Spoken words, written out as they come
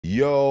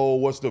Yo,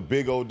 what's the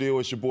big old deal?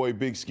 It's your boy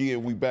Big Ski,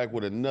 and we back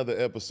with another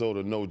episode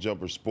of No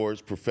Jumper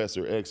Sports.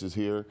 Professor X is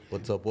here.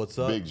 What's up, what's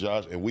up? Big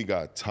Josh, and we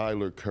got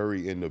Tyler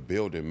Currie in the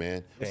building,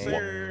 man. Yes,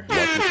 sir. Watch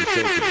what you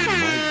say, 'cause you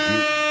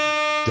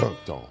might get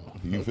dunked on.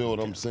 You feel what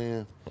I'm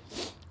saying?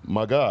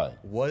 My guy.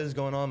 What is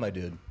going on, my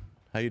dude?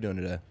 How you doing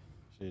today?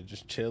 Shit,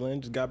 just chilling.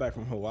 Just got back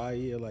from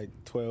Hawaii at like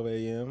 12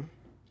 a.m.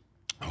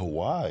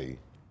 Hawaii?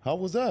 How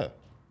was that?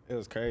 It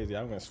was crazy.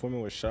 I went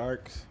swimming with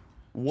sharks.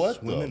 What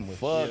Swimming the with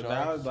fuck? Yeah,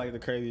 that was like the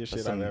craziest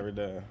shit I've ever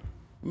done.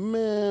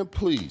 Man,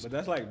 please. But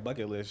that's like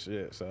bucket list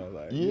shit. So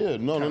like, Yeah,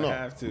 no.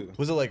 have to.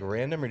 Was it like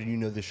random, or did you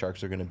know the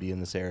sharks are going to be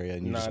in this area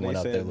and you just went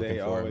out there looking they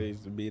for them? always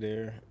be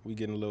there. We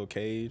get in a little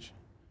cage,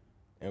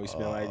 and we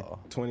spent like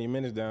 20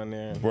 minutes down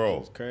there. Bro. It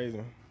was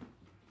crazy.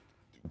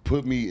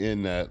 Put me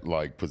in that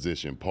like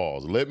position.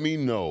 Pause. Let me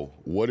know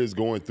what is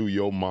going through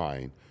your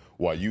mind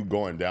while you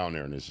going down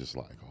there, and it's just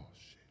like, oh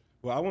shit.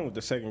 Well, I went with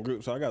the second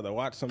group, so I got to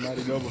watch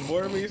somebody go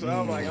before me. So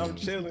I'm like, I'm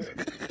chilling.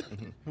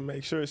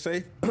 Make sure it's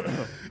safe.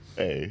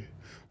 Hey,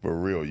 for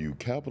real, you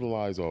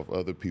capitalize off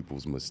other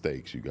people's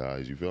mistakes, you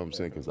guys. You feel what I'm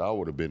saying? Because I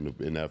would have been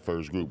in that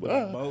first group.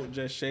 The boat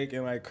just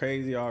shaking like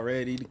crazy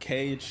already. The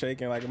cage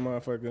shaking like a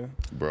motherfucker.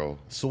 Bro.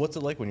 So what's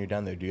it like when you're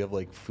down there? Do you have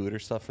like food or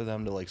stuff for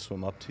them to like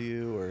swim up to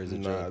you, or is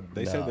it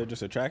They said they're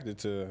just attracted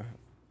to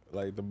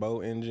like the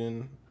boat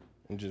engine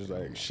and just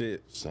like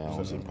shit.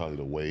 Sounds and probably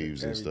the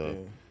waves and stuff.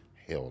 Everything.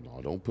 Hell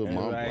no, don't put And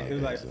my it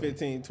was like ass in.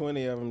 15,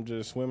 20 of them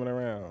just swimming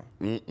around.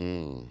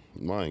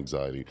 My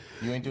anxiety.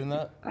 You ain't doing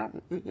that?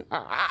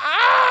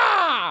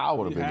 I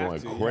would have been have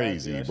going to, you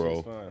crazy, have to. That bro.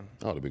 shit's fun.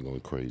 I would have been going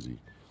crazy.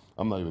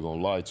 I'm not even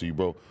gonna lie to you,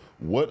 bro.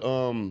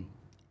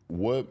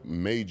 What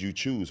made you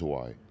choose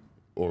Hawaii?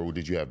 Or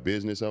did you have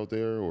business out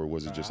there, or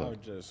was it just I like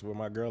was just with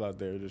my girl out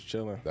there just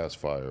chilling. that's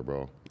fire,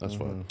 bro? That's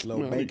fire. Little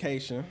Man,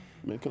 vacation.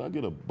 Man, can I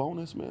get a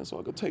bonus, man, so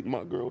I can take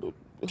my girl to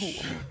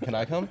Can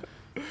I come?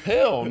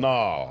 Hell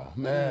nah,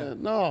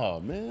 man. Nah,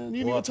 man.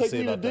 You We'll need to have to take me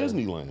see to about that.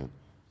 Disneyland.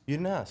 You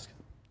didn't ask.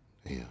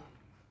 Yeah. You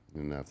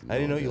didn't have to I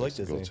didn't know you that. liked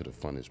Let's Go Disney. to the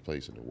funnest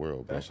place in the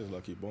world, bro. That shit's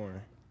lucky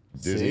boring.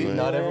 See, Disneyland.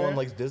 not everyone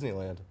likes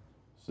Disneyland.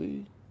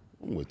 See,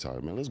 I'm with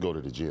Tyler, man. Let's go to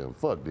the gym.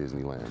 Fuck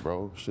Disneyland,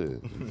 bro. Shit. You know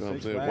what I'm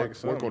Six saying?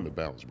 Flags, Work on something. the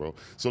bounce, bro.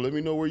 So let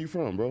me know where you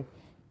from, bro.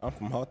 I'm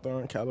from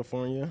Hawthorne,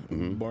 California.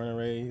 Born and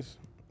raised.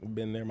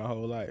 Been there my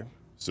whole life.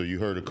 So you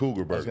heard of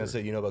Cougar I was Burger. going to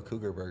say, you know about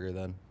Cougar Burger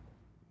then.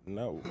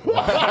 No.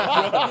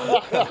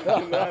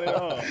 Not at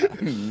all.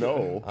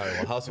 No. All right,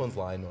 well, House One's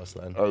lying to us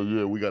then. Oh,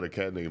 yeah, we got a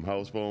cat named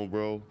House Phone,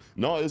 bro.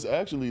 No, it's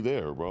actually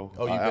there, bro.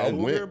 Oh, you I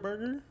been? went- Cougar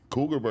Burger?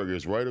 Cougar Burger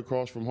is right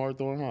across from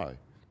Hawthorne High.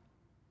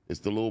 It's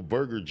the little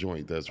burger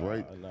joint that's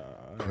right. Nah.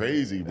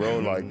 Crazy, bro.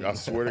 Like, I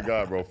swear to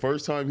God, bro.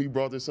 First time he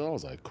brought this up, I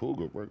was like,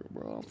 Cougar Burger,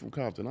 bro. I'm from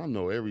Compton. I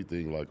know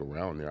everything, like,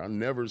 around there. I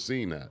never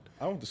seen that.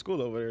 I went to school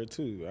over there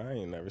too. I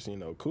ain't never seen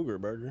no Cougar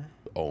Burger.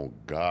 Oh,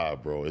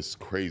 God, bro. It's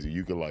crazy.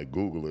 You can, like,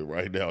 Google it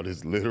right now.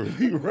 It's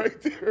literally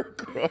right there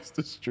across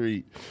the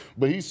street.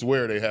 But he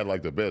swear they had,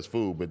 like, the best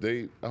food. But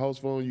House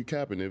Phone, you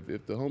capping. If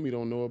the homie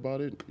don't know about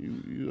it,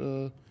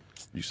 you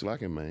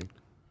slacking, man.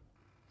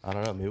 I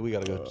don't know. Maybe we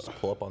got to go just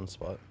pull up on the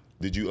spot.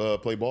 Did you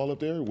play ball up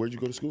there? Where'd you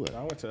go to school at? I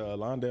went to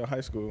Lawndale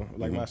High School,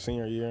 like my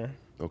senior year.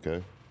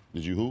 Okay.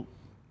 Did you hoop?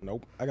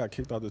 Nope. I got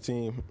kicked off the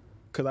team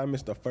because I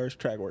missed the first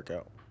track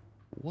workout.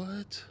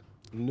 What?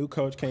 New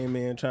coach came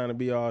in trying to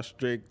be all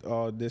strict,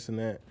 all this and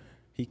that.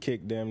 He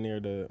kicked damn near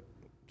the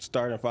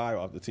starting five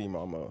off the team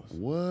almost.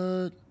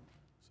 What?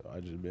 So I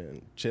just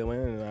been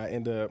chilling, and I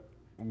ended up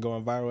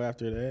going viral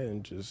after that,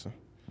 and just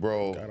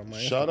Bro, got on my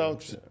shout Instagram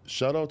out, shit.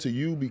 shout out to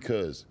you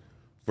because,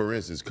 for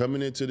instance,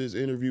 coming into this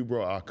interview,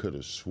 bro, I could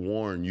have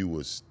sworn you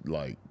was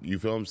like, you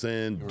feel what I'm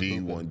saying?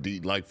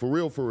 D1D, like for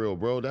real,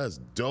 bro. That's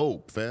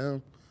dope,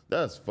 fam.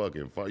 That's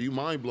fucking fun. You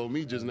mind blow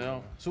me just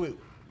now. So wait,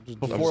 I'm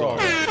before all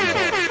sorry.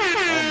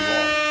 that,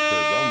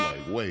 I'm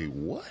lost because I'm like, wait,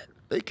 what?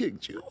 They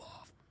kicked you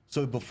off?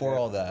 so before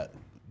all that,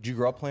 did you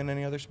grow up playing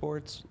any other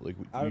sports? Like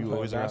I've been you playing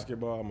always around?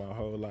 basketball my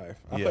whole life.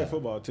 I Yeah. played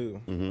football too,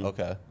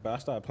 Okay. but I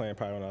started playing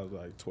probably when I was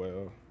like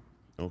 12.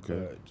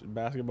 Okay. But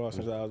basketball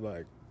since I was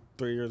like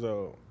 3 years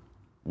old.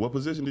 What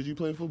position did you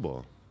play in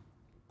football?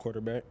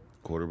 Quarterback.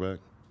 Quarterback.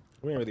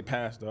 We didn't really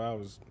pass though. I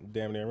was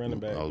damn near running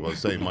back. I was about to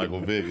say Michael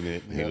Vick in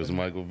it. He was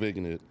Michael Vick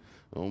in it.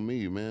 On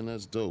me, man.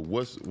 That's dope.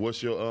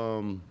 What's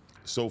your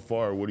so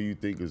far? What do you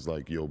think is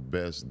like your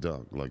best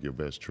dunk, like your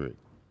best trick?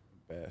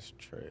 Best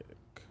trick.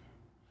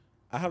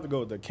 I have to go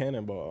with the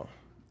cannonball.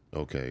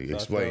 Okay, So I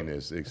explain throw-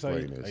 this. so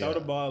Explain you this. Throw the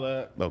ball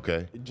up.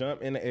 Okay. You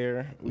jump in the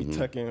air. We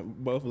tuck in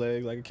both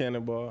legs like a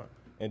cannonball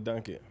and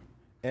dunk it.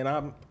 And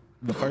I'm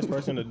the first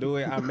person to do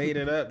it. I made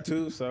it up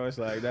too, so it's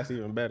like that's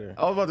even better.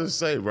 I was about to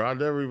say, bro. I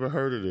never even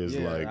heard of this.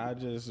 Yeah, like, I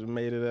just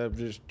made it up,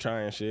 just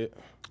trying shit.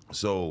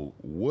 so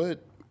where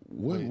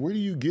do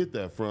you get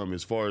that from?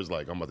 As far as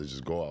like, I'm about to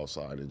just go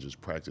outside and just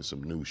practice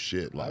some new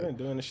shit. I've Like, been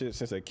doing this shit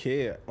since a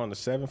kid. On the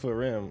 7-foot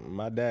rim,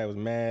 my dad was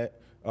mad,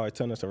 always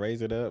telling us to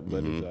raise it up,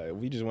 but he's like,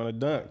 we just want to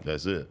dunk.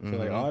 that's it. So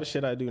like all the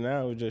shit I do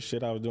now is just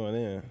shit I was doing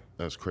then.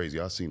 That's crazy.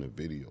 I seen a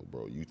video,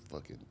 bro. You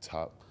fucking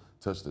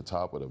touch the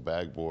top of the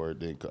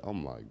backboard. Then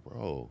I'm like,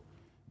 bro,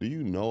 Do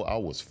you know I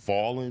was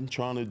falling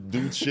trying to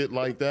do shit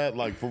like that?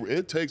 Like,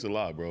 it takes a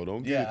lot, bro.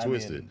 Don't get it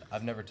twisted. mean,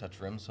 I've never touched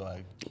rims, so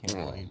I can't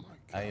really.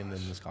 I am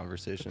in this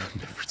conversation.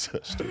 Never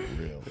touched a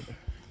rim.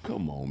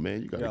 Come on,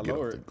 man. You gotta get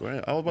lower off the it.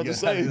 ground. I was about to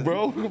say,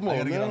 bro. Come I on,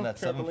 gotta get on man. that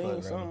 7 Trampoline or foot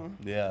rim. something.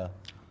 Yeah.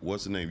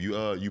 What's the name?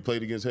 You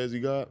played against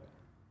Hezzy God?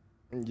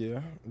 Yeah,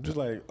 just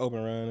like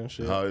open run and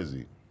shit. How is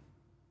he?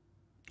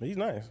 He's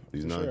nice.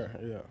 He's for nice? Sure,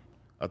 yeah.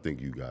 I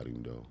think you got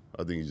him though.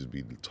 I think he just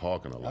be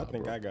talking a lot. I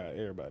think bro. I got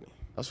everybody.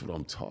 That's what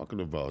I'm talking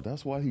about.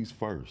 That's why he's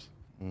first.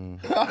 Mm.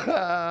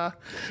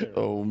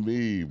 Oh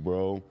me,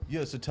 bro.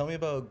 Yeah. So tell me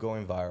about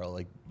going viral.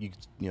 Like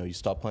you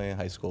stopped playing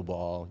high school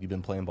ball. You've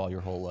been playing ball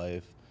your whole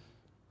life.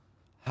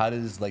 How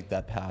does like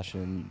that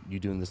passion? You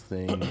doing this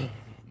thing?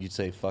 You'd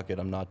say, "Fuck it,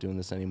 I'm not doing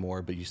this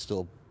anymore." But you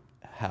still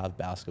have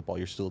basketball.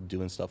 You're still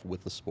doing stuff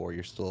with the sport.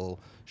 You're still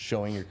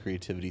showing your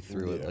creativity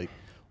through it. Like,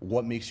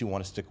 what makes you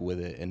want to stick with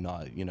it and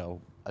not?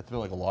 I feel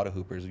like a lot of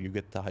hoopers. You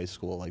get to high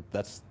school, like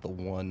that's the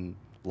one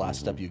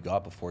last step you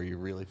got before you're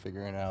really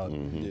figuring out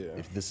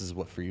if this is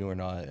what for you or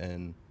not.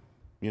 And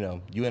you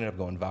ended up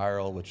going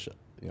viral, which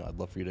I'd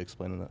love for you to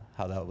explain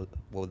how that was,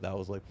 what that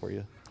was like for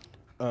you.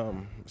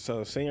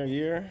 So senior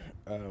year,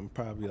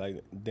 probably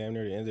like damn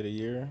near the end of the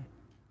year,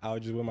 I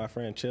was just with my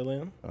friend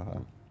chilling.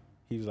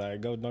 He was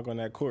like, "Go dunk on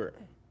that court."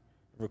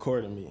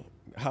 Recorded me.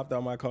 Hopped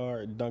out my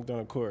car, dunked on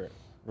the court,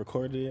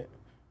 recorded it.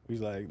 He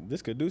was like,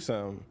 "This could do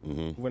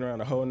something." Went around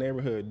the whole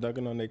neighborhood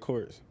dunking on their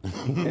courts.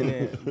 And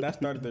then that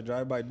started the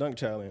drive-by dunk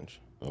challenge.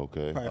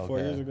 Okay. Probably 4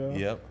 years ago.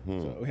 Yep.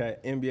 So we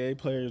had NBA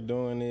players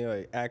doing it,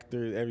 like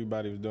actors,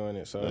 everybody was doing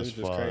it. So That's it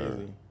was just fire.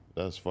 crazy.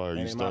 That's fire. You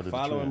And then my started the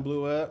following trend.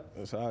 blew up.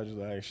 So I was just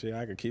like, shit,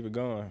 I could keep it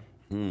going.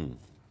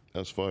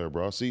 That's fire,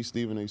 bro. I see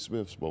Stephen A.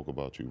 Smith spoke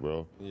about you,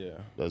 bro. Yeah.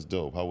 That's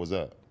dope. How was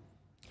that?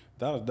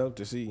 That was dope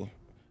to see.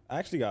 I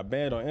actually got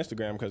banned on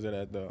Instagram because of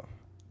that, though.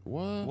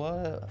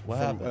 What? What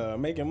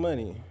happened? Making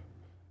money.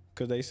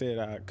 Because they said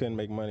I couldn't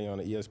make money on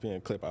the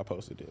ESPN clip I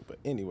posted it. But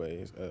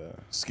anyways.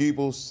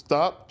 Skeeble,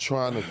 stop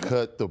trying to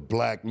cut the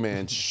black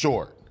man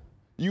short.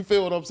 You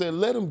feel what I'm saying?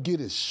 Let him get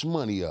his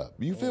shmoney up.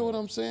 You feel what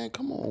I'm saying?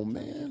 Come on,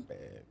 man.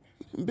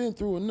 Been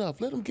through enough.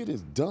 Let him get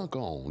his dunk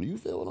on. You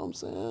feel what I'm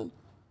saying?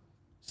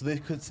 So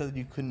they said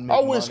you couldn't make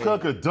I wish money.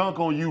 Cut could dunk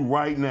on you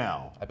right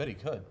now. I bet he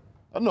could.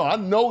 No, I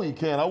know he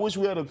can. I wish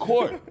we had a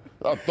court.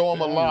 I'll throw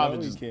him alive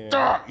and he just.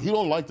 can. He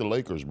don't like the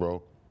Lakers,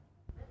 bro.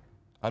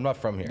 I'm not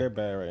from here. They're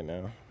bad right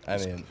now. I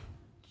mean,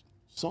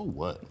 So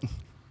what?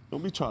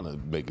 Don't be trying to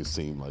make it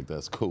seem like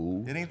that's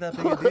cool. it ain't that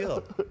big a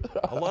deal.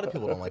 A lot of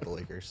people don't like the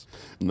Lakers.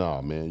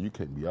 Nah, man, you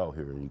can't be out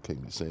here and you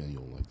can't be saying you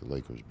don't like the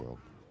Lakers, bro.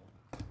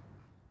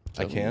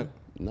 I can't.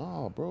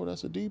 Nah, bro,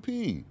 that's a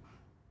DP.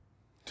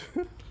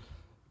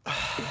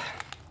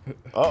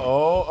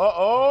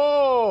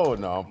 Uh-oh.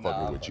 No, I'm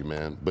fucking with you,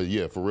 man. But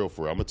yeah, for real,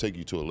 I'm gonna take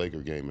you to a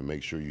Laker game and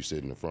make sure you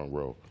sit in the front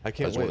row. I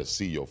can't just want wait. to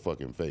see your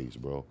fucking face,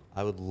 bro.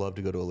 I would love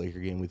to go to a Laker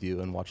game with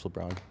you and watch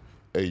LeBron.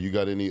 Hey, you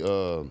got any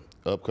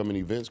upcoming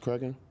events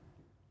cracking?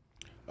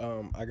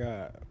 I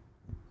got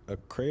a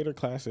Creator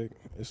Classic.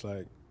 It's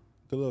like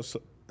the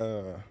little,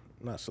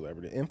 not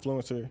celebrity,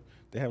 influencer.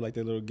 They have like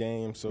their little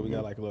game. So we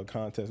got like a little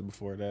contest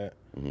before that,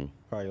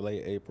 probably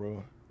late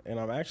April. And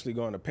I'm actually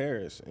going to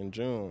Paris in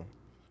June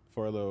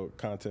for a little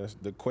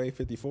contest, the Quay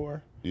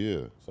 54.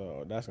 Yeah.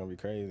 So that's going to be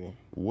crazy.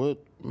 What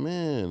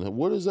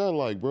is that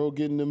like, bro?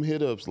 Getting them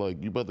hit ups,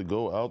 like you about to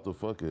go out the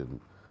fucking,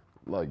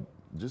 like,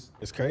 just.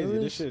 It's crazy.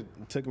 Paris? This shit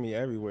took me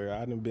everywhere.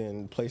 I done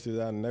been places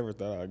I never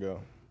thought I'd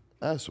go.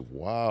 That's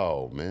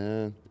wild,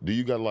 man. Do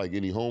you got like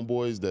any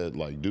homeboys that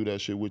like do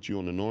that shit with you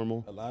on the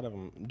normal? A lot of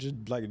them just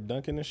like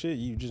dunking and shit.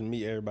 You just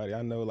meet everybody.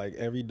 I know like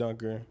every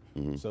dunker.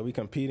 So we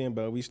competing,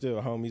 but we still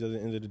homies at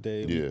the end of the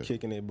day. Yeah. We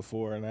kicking it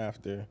before and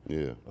after.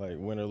 Yeah. Like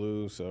win or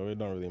lose, so it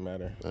don't really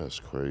matter. That's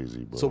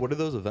crazy, bro. So what are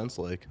those events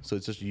like? So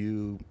it's just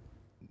you,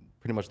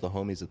 pretty much the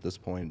homies at this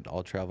point,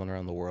 all traveling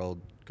around the world,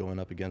 going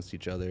up against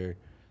each other.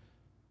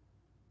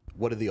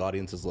 What are the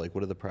audiences like?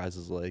 What are the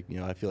prizes like?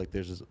 I feel like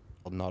there's just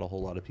not a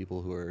whole lot of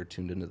people who are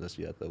tuned into this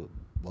yet that would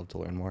love to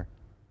learn more.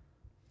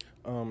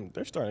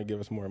 They're starting to give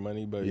us more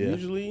money, but Yeah.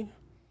 usually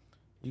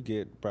you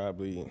get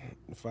probably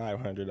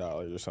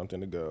 $500 or something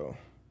to go.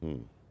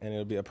 And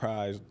it'll be a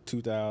prize,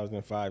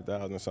 $2,000,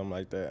 $5,000, something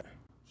like that.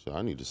 So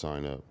I need to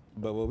sign up.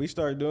 But what we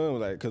started doing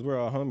was like, cause we're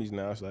all homies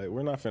now, it's like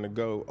we're not finna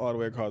go all the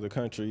way across the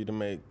country to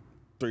make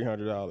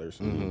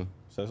 $300.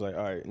 So it's like,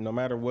 all right, no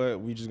matter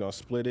what, we just gonna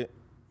split it.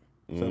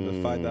 So if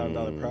it's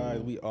 $5,000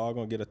 prize, we all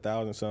gonna get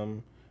 1,000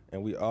 something,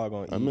 and we all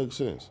gonna eat. That makes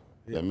sense.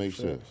 Yeah, That makes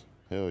for sure. sense.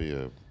 Hell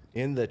yeah.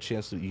 And the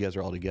chance that you guys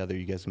are all together,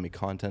 you guys can make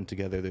content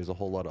together. There's a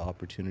whole lot of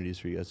opportunities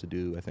for you guys to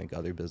do, I think,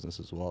 other business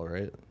as well,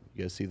 right?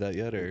 You guys see that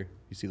yet, or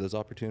you see those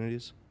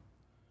opportunities?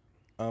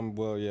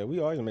 Well, yeah, we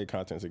always make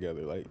content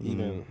together. Like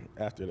even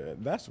after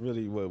that, that's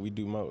really what we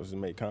do most is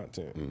make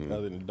content,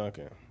 other than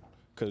dunking,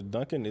 because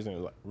dunking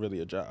isn't like, really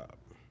a job.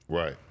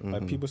 Right.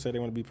 Like people say they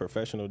want to be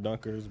professional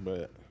dunkers,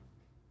 but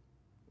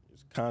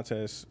it's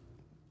contests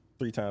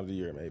 3 times a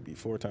year, maybe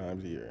 4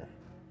 times a year.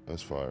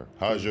 That's fire.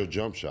 How's your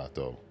jump shot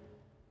though?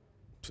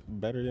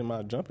 Better than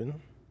my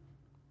jumping.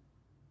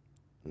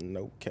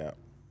 No cap.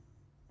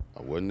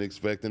 I wasn't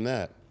expecting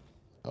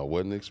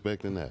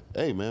that.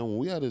 Hey, man, when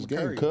we had this game,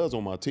 Curry. Cuz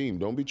on my team,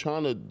 don't be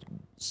trying to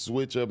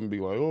switch up and be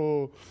like,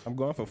 oh. I'm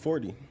going for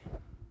 40.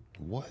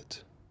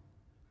 What?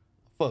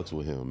 Fucks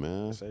with him,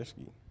 man.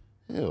 Sersky.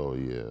 Hell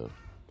yeah.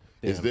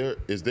 Damn.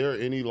 Is there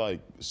any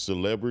like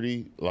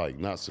celebrity, like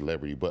not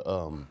celebrity, but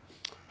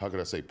how could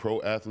I say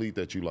pro athlete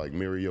that you like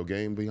mirror your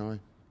game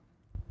behind?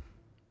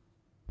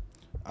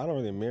 I don't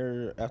really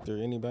mirror after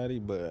anybody,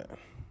 but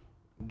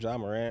Ja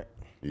Morant.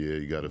 Yeah,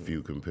 you got a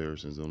few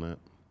comparisons on that.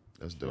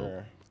 That's dope.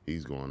 Sure.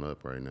 He's going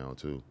up right now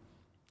too.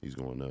 He's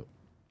going up.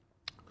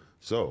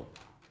 So,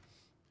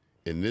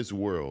 in this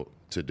world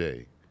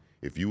today,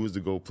 if you was to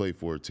go play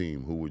for a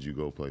team, who would you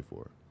go play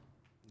for?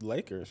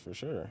 Lakers for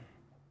sure.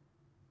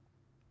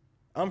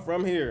 I'm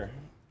from here.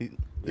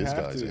 This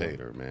have guy's a to.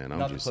 hater, man. I'm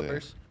Not the just saying.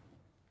 Clippers.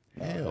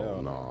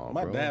 Hell no,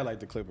 My bro. dad liked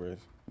the Clippers.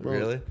 Bro,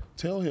 Really?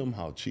 Tell him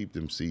how cheap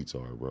them seats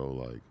are, bro.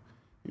 Like,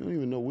 you don't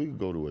even know we could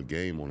go to a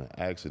game on an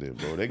accident,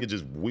 bro. They could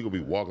just, we could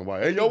be walking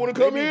by. Hey, y'all want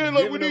to come They be in?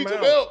 Like, we giving need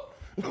them some out.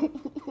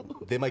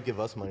 help. They might give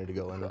us money to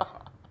go in.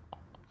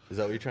 Is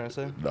that what you're trying to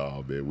say?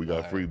 Nah, man, we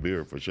got free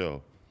beer for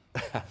sure.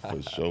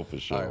 For sure.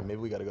 All right,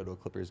 maybe we got to go to a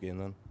Clippers game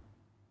then.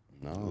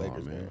 No,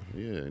 Lakers man.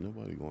 Yeah, ain't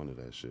nobody going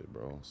to that shit,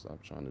 bro.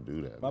 Stop trying to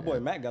do that. My man. boy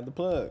Matt got the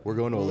plug. We're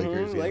going to a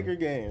Lakers game. Laker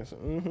games.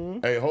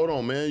 Hey, hold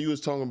on, man. You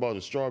was talking about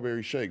a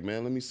strawberry shake,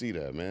 man. Let me see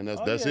that, man.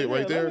 That's it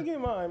right there. Let me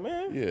get mine,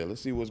 man. Yeah, let's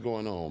see what's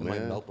going on, It man.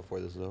 might melt before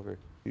this is over.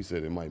 He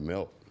said it might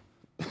melt.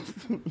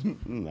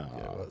 Nah.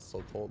 Yeah, it's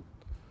so cold.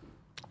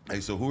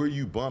 Hey, so who are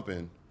you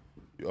bumping?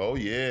 Oh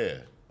yeah.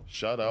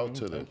 Shout out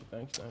to the.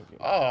 Thank you.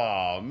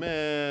 Oh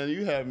man,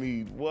 you had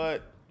me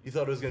what? You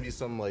thought it was gonna be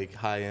some like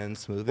high-end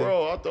smoothie?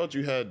 Bro, I thought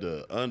you had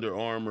the Under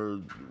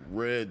Armour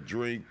red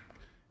drink,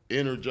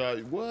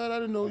 Energize. What? I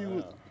didn't know you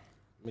was.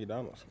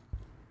 McDonald's.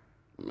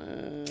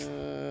 Man,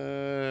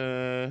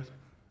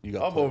 You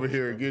got I'm over players,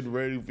 here getting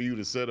ready for you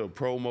to set a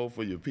promo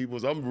for your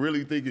peoples. I'm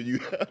really thinking you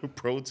had a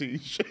protein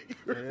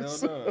shaker. Hell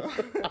no.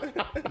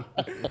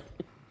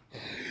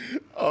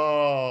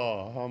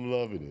 Oh, I'm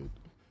loving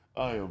it.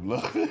 I am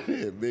loving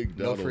it.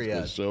 McDonald's free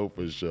ad.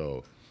 for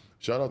sure.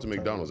 Shout out to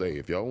McDonald's. Hey,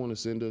 if y'all want to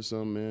send us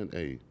some, man,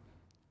 hey,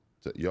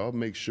 y'all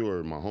make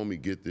sure my homie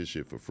get this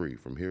shit for free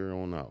from here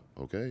on out,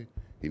 okay?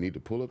 He need to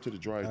pull up to the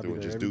drive-thru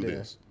and just do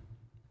this.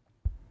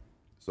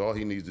 That's all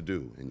he needs to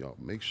do. And y'all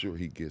make sure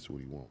he gets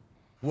what he wants.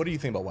 What do you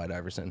think about White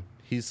Iverson?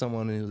 He's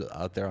someone who's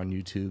out there on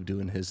YouTube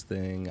doing his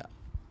thing.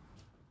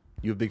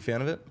 You a big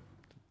fan of it?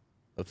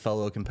 A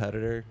fellow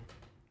competitor?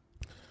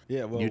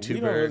 Yeah, well, we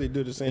YouTuber. don't really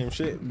do the same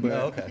shit, but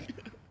No, okay.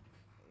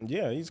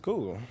 yeah, he's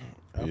cool.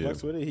 I Yeah.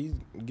 fucks with it. He's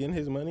getting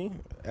his money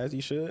as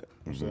he should.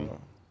 So,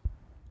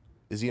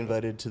 Is he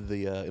invited to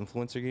the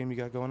influencer game you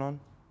got going on?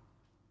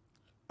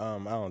 I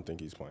don't think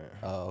he's playing.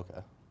 Oh,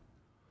 okay.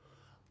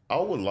 I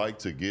would like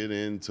to get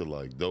into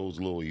like those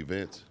little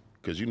events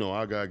because you know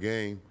I got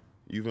game.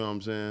 You feel what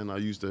I'm saying? I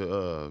used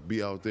to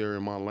be out there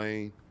in my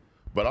lane,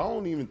 but I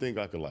don't even think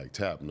I could like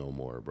tap no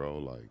more, bro.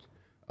 Like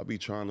I be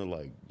trying to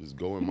like just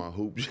go in my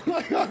hoop.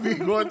 Like I be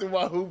going through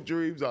my hoop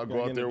dreams. I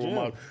go out there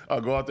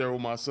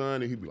with my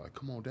son, and he'd be like,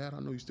 "Come on, Dad, I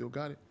know you still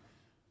got it."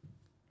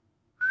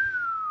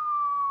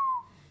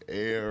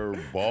 Air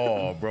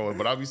ball, bro.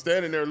 But I be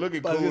standing there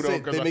looking But I cool was though.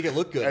 gonna say, they make it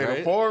look good, hey, right?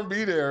 the form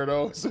be there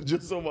though. So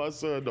just so my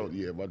son don't.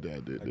 Yeah, my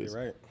dad did this.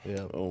 You're right.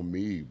 Yeah. On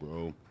me,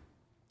 bro.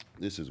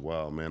 This is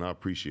wild, man. I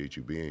appreciate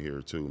you being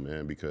here too,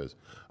 man, because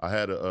I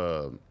had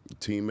a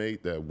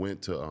teammate that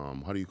went to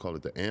how do you call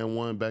it, the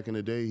N1 back in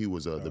the day. He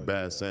was the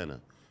Bad Santa,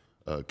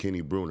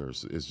 Kenny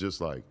Bruners. It's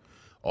just like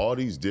all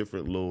these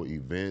different little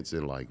events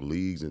and like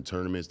leagues and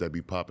tournaments that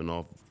be popping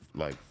off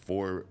like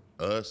for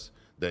us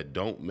that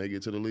don't make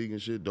it to the league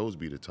and shit. Those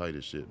be the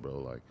tightest shit, bro.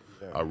 Like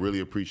I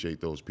really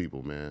appreciate those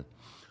people, man.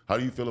 How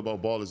do you feel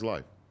about Ball is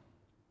Life?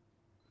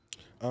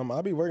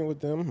 I'll be working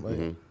with them,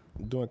 like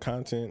doing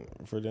content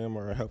for them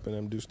or helping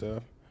them do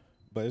stuff.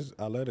 But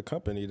I love the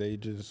company. They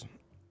just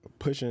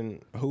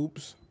pushing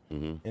hoops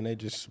and they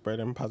just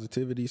spreading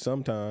positivity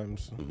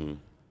sometimes.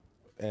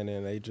 And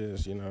then they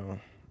just, doing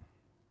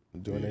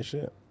their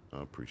shit.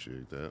 I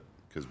appreciate that.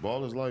 Because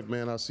Ball is Life,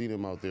 man, I see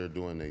them out there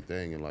doing their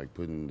thing and like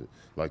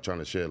trying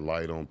to shed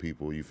light on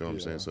people. You feel what I'm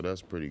saying? So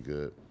that's pretty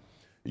good.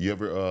 You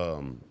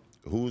ever,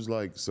 who's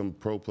like some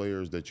pro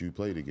players that you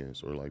played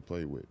against or like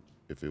played with,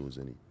 if it was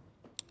any?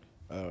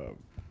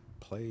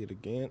 Played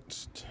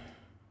against,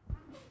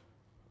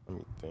 let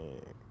me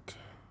think.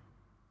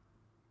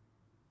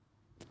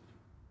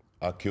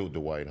 I killed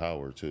Dwight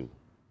Howard too.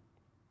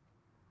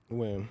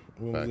 When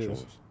was Factuals.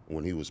 this?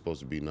 When he was supposed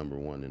to be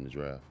 #1 in the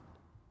draft.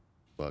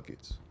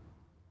 Buckets.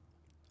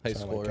 High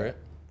Sound school, like right?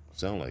 Cap.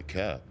 Sound like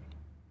Cap.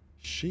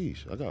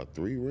 Sheesh, I got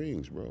 3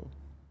 rings, bro.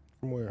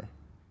 From where?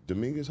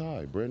 Dominguez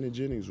High. Brandon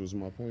Jennings was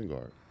my point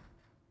guard.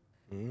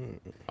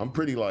 I'm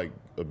pretty like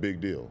a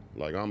big deal.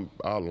 Like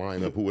I'll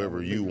line up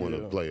whoever you want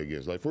to play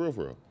against. Like for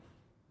real.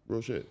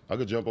 Real shit. I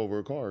could jump over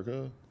a car,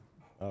 cuz.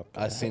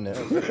 I seen it.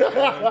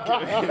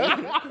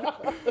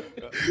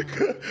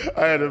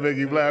 I had to make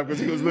him laugh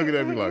because he was looking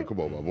at me like, come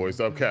on, my boy,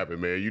 stop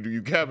capping, man.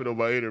 You capping on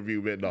my interview,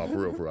 man. Nah,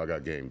 for real. I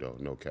got game, though.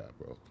 No cap,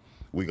 bro.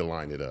 we can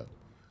line it up.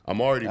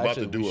 I'm already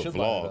Actually, about to we do a should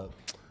line it vlog. up.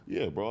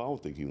 Yeah, bro, I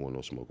don't think he want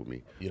no smoke with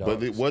me. You But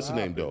don't? what's the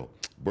name, though?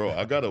 Bro,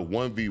 I got a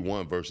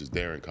 1v1 versus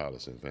Darren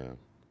Collison, fam.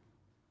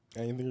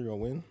 And you think you're gonna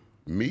win?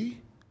 Me?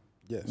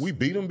 Yes. We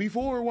beat him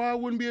before. Why I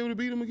wouldn't be able to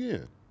beat him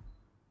again?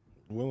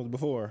 When was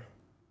before?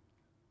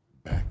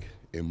 Back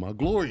in my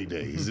glory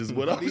days is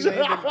what I'm These saying.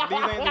 ain't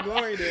the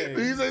glory days.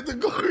 These ain't the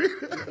glory.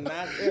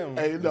 Not them.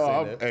 Hey, This no,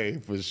 ain't it. hey,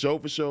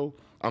 for sure,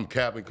 I'm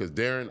capping because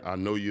Darren, I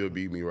know you'll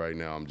beat me right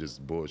now. I'm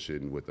just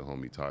bullshitting with the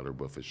homie Tyler,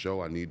 but for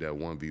sure, I need that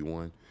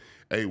 1v1.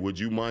 Hey, would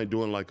you mind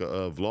doing like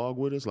a vlog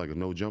with us, like a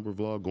no jumper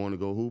vlog, going to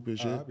go hoop and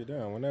shit? I'll be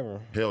down whenever.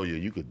 Hell yeah,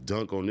 you could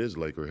dunk on this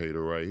Laker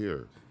hater right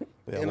here.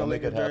 Yeah, In we'll a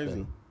make it Laker happen.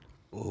 jersey.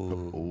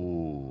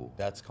 Ooh,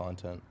 That's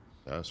content.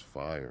 that's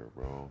fire,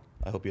 bro.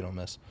 I hope you don't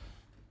miss.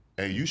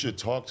 And you should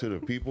talk to the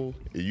people.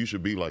 And you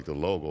should be like the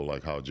logo,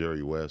 like how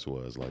Jerry West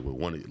was, like with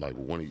one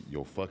of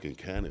your fucking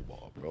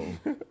cannonball, bro.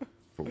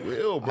 For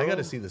real, bro. I got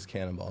to see this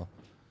cannonball.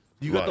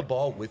 You got Right. the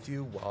ball with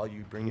you while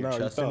you bring your No,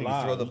 you chest throw in. You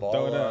live. throw the You ball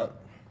throw it up. up.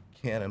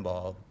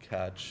 Cannonball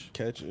catch.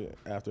 Catch it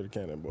after the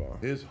cannonball.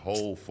 His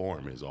whole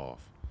form is off.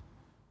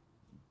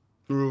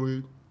 Throw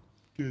it,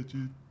 catch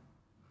it.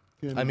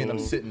 I mean, I'm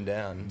cannonball. sitting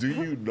down. Do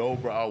you know,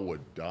 bro? I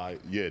would die.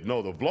 Yeah,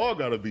 no, the vlog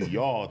gotta be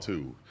y'all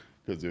too,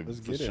 because Let's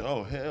for get it.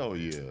 sure, hell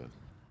yeah,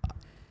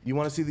 You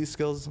want to see these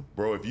skills?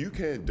 bro. If you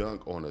can't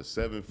dunk on a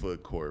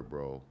 7-foot court,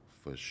 bro,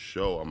 for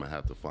sure, I'm gonna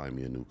have to find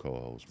me a new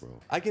co-host,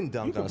 bro. I can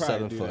dunk You on could a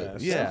probably 7 do foot.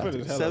 that. Yeah, 7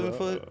 foot is hella 7 low.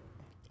 foot.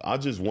 I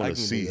just want can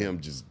to do see that.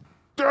 him just.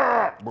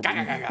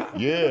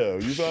 Yeah,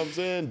 you know what I'm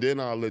saying? Then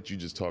I'll let you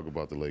just talk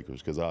about the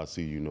Lakers, because I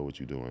see you know what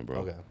you're doing, bro.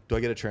 Okay. Do I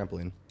get a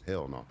trampoline?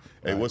 Hell no.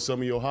 Hey, what's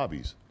some of your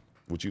hobbies?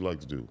 What you like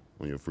to do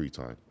on your free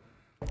time?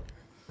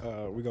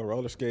 We go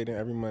roller skating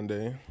every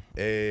Monday.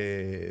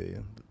 Hey,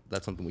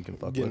 that's something we can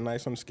fuck Getting with.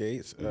 nice on the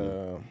skates.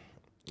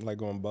 Like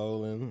going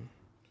bowling.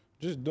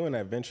 Just doing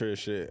adventurous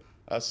shit.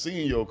 I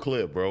seen your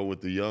clip, bro,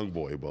 with the young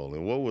boy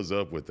bowling. What was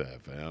up with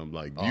that, fam?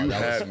 Like, Oh, you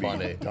that was had me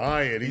funny.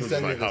 dying. He He was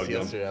sent me like, how this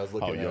young, yesterday. I was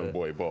looking how at young it.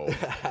 boy bowl.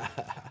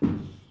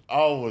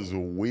 I was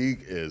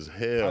weak as I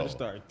hell. just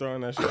started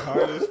throwing that shit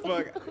hard as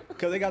fuck.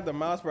 Because they got the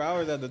miles per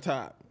hour at the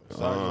top.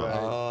 So I was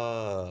like,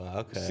 Oh,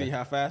 okay. see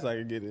how fast I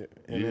could get it.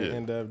 And then Yeah.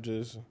 end up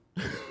just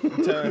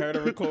telling her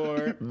to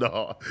record.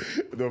 No,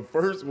 the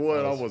first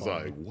one, I was was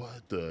funny. like,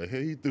 what the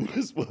hell? He threw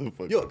this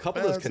motherfucker. Yo, a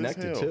couple of those fast as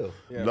connected, hell. too.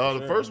 Yeah, No, for the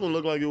sure. first one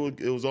looked like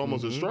it was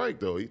almost a strike,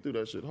 though. He threw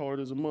that shit hard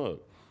as a mug.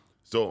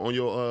 So on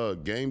your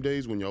game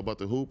days when y'all about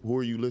to hoop, who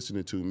are you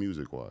listening to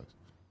music-wise?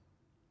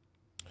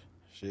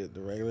 Shit,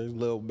 the regulars,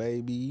 Lil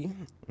Baby,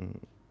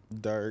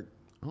 Dirk.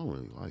 I don't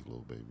really like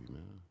Lil Baby,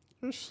 man.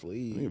 Just I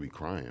sleep. need to be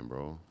crying,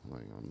 bro.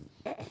 Like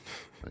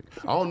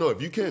I don't know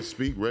if you can't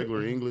speak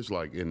regular English,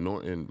 like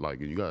like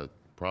you got a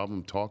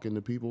problem talking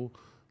to people.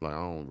 Like I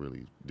don't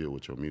really deal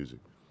with your music.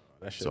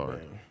 That shit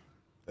Sorry.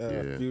 bang.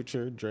 Yeah.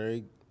 Future,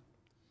 Drake,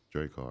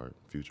 Drake hard,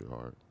 Future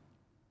hard.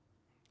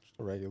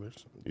 the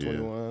regulars. Yeah.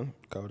 21,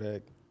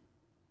 Kodak.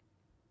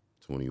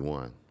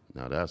 21.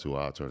 Now that's who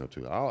I'll turn up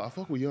to. I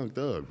fuck with Young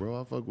Thug,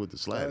 bro. I fuck with the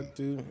Slatty.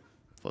 Dude.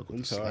 Fuck with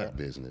He's the slap hard.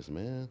 business,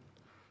 man.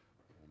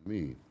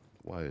 Me,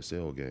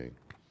 YSL gang.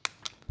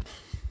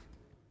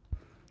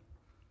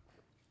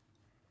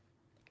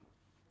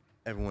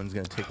 Everyone's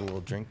going to take a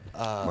little drink.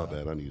 My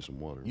bad. I need some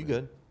water. You man.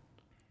 good?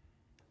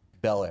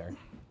 Bel-Air.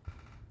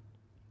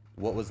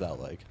 What was that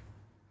like?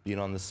 Being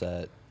on the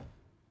set.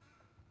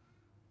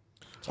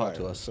 Talk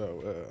to Alright, us.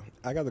 So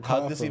I got the How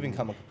call. did this from- even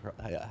come across?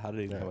 How did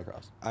it even come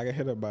across? I got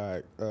hit up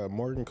by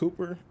Morgan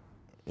Cooper.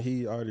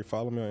 He already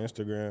followed me on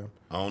Instagram.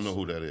 I don't know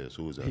who that is.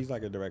 Who is that? He's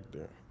like a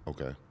director.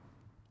 Okay.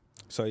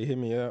 So he hit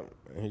me up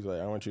and he's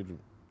like, I want you to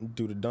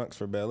do the dunks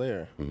for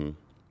Bel-Air. Mm-hmm.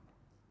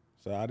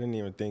 So I didn't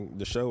even think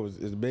the show was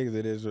as big as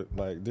it is.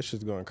 Like, this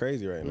shit's going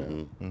crazy right now.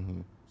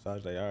 Mm-hmm. So I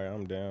was like, all right,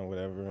 I'm down,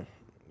 whatever.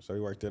 So we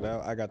worked it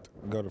out. I got to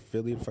go to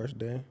Philly the first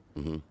day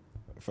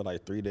for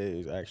like 3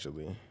 days,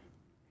 actually.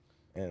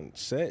 And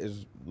set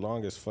is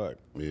long as fuck.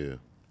 Yeah.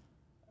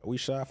 We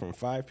shot from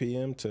 5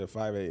 p.m. to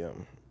 5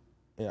 a.m.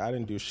 And I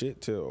didn't do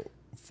shit till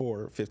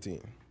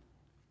 4:15.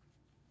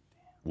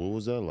 What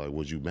was that like?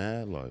 Was you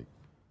mad? Like,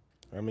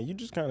 I mean, you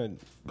just kind of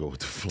go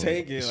with the flow.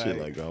 Take it, Shit,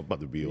 like, I'm about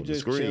to be you on the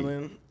just screen.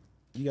 chilling.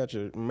 You got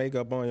your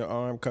makeup on your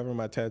arm, covering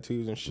my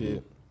tattoos and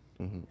shit.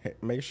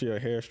 Make sure your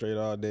hair straight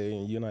all day,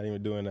 and you're not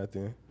even doing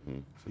nothing.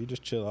 So you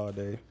just chill all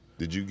day.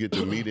 Did you get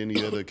to meet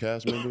any other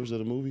cast members of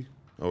the movie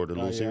or the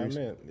little Oh, yeah, series? I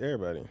met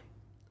everybody.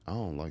 I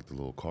don't like the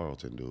little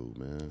Carlton dude,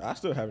 man. I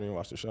still haven't even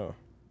watched the show.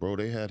 Bro,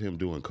 they had him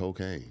doing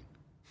cocaine.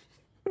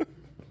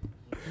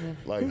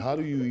 Like, how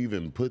do you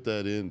even put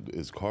that in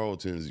as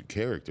Carlton's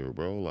character,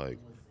 bro? Like,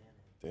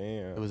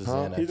 Damn. It was a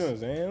Huh? Xanax. He doing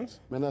Zans?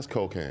 man, that's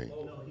cocaine.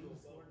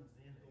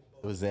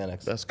 It was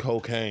Xanax. That's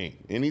cocaine.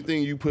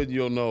 Anything you put in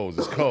your nose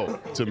is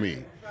coke to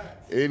me.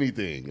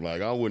 Anything.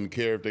 Like, I wouldn't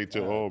care if they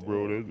tell, oh,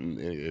 bro,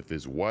 if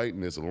it's white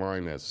and it's a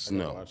line, that's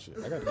snow. Watch it.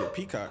 I got to get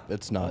Peacock.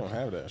 It's I not. don't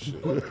have that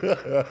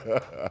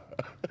shit.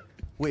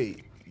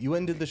 Wait, you went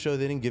and did the show.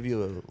 They didn't give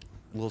you a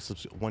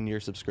little 1 year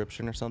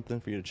subscription or something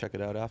for you to check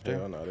it out after?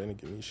 Hell no, they didn't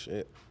give me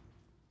shit.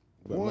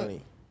 But What?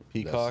 money.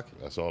 Peacock.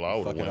 That's all I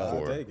would have Fucking went I'll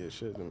for. take it.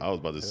 Shit. I was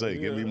about to say,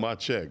 give me yeah. my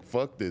check.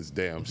 Fuck this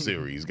damn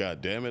series.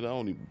 God damn it. I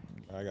don't even.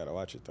 I gotta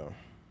watch it though.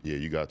 Yeah,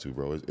 you got to,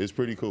 bro. It's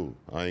pretty cool.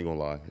 I ain't gonna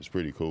lie. It's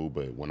pretty cool.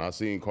 But when I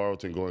seen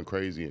Carlton going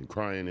crazy and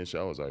crying and shit,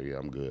 I was like, yeah,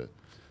 I'm good.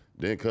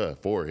 Then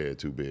cut forehead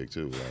too big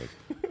too.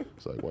 Like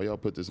it's like, why y'all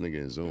put this nigga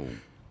in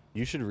Zoom?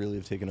 You should really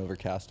have taken over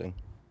casting.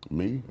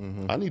 Me?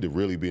 I need to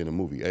really be in a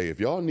movie. Hey, if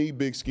y'all need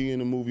Big Ski in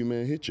the movie,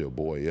 man, hit your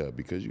boy up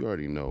because you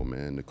already know,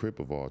 man, the crip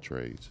of all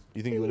trades.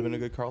 You think you would have been a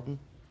good Carlton?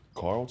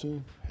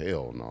 Carlton?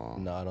 Hell no.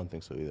 No, I don't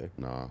think so either.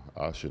 Nah,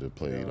 I should have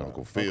played Yeah,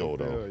 Uncle Phil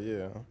though.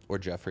 Yeah. Or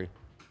Jeffrey.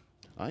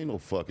 I ain't no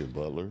fucking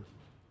butler.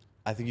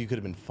 I think you could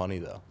have been funny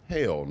though.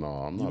 Hell no,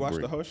 I'm You not.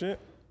 watched the whole shit?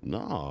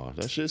 Nah,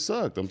 that shit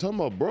sucked. I'm talking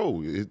about,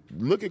 bro.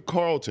 Look at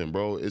Carlton,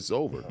 bro. It's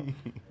over.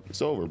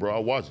 It's over, bro. I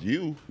watched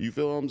you. You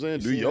feel what I'm saying?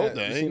 Do your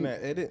thing. You seen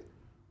that edit?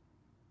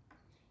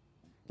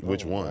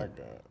 Which Oh, one? my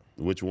God.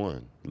 Which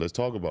one? Let's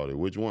talk about it.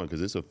 Which one?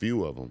 Because it's a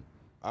few of them.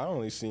 I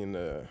only seen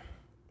the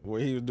where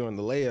he was doing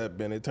the layup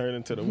and it turned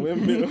into the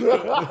windmill.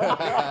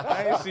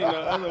 I ain't seen no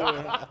other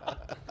one.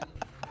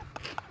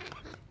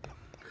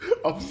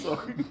 I'm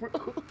sorry, bro.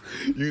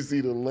 You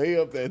see the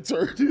layup that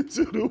turned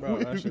into the Bro,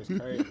 that shit's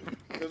crazy.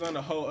 It was on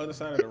the whole other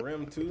side of the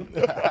rim too.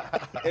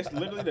 It's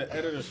literally the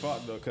editor's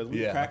fault though, because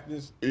we Yeah.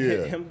 practiced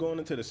Yeah. him going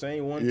into the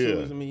same 1-2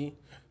 Yeah. as me.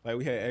 Like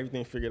we had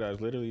everything figured out.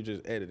 It's literally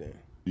just editing.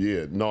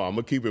 Yeah, no, I'm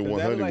gonna keep it 'Cause that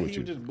 100 was like with he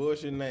you. was just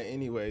bullshitting that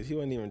anyways. He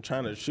wasn't even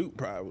trying to shoot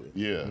probably.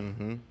 Yeah.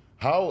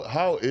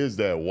 How is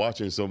that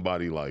watching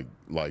somebody like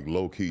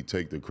low key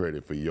take the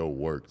credit for your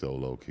work though,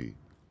 low key?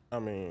 I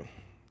mean,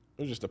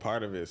 it was just a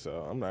part of it,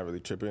 so I'm not really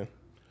tripping.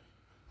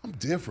 I'm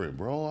different,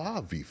 bro.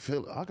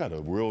 I got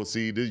a real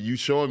you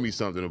showing me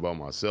something about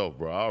myself,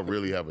 bro. I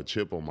really have a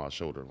chip on my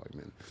shoulder, like,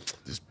 man,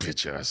 this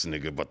bitch ass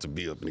nigga about to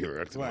be up here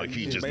acting Like, like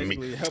you he just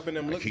basically me. helping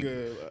them Like look he-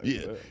 good. Like,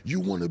 Yeah, you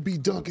want to be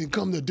Duncan?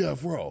 Come to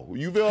death row.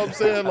 You feel what I'm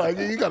saying? Like,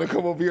 you got to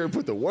come over here and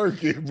put the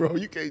work in, bro.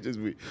 You can't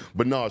just be.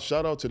 But no,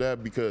 shout out to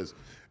that because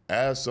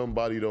as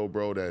somebody though,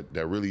 bro,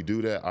 that really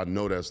do that, I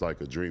know that's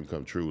like a dream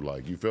come true.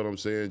 Like, you feel what I'm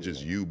saying?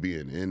 Just you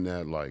being in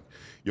that, like,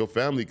 your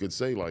family could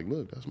say, like,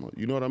 look, that's my,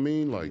 you know what I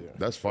mean? Like,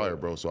 that's fire,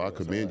 bro. So I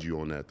commend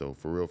you on that though,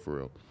 for real, for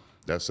real.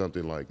 That's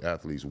something like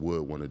athletes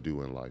would want to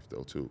do in life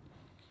though too.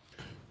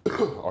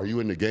 Are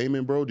you into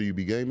gaming, bro? Do you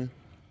be gaming?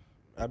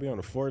 I be on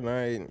the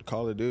Fortnite and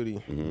Call of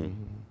Duty.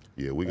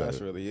 Yeah, we got.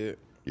 That's really it.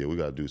 Yeah, we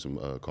got to do some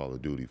Call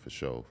of Duty for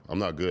sure. I'm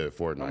not good at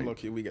Fortnite. I'm low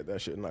key weak at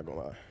that shit. Not gonna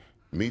lie.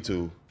 Me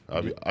too.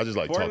 I just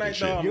like talking Fortnite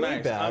shit. though, I'm You ain't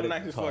nice. bad I'm at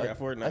nice as fuck COD. at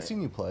Fortnite. I've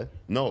seen you play.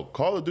 No,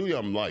 Call of Duty,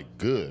 I'm like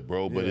good,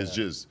 bro. But it's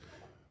Yeah. just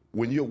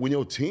when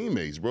your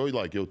teammates, bro,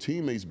 like your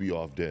teammates be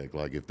off deck.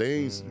 Like if they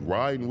ain't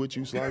riding with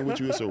you, sliding with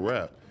you, it's a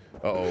wrap.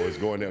 Uh-oh, it's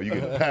going down. You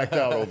get packed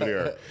out over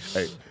there.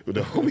 Hey,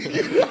 the homie.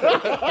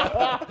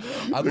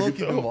 I've Look low at key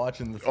the- been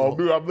watching the. Oh, full-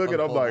 dude, I'm looking.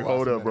 I'm full like,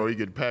 hold last up, bro. minute.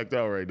 He getting packed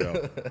out right now.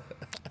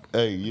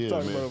 Hey, yeah,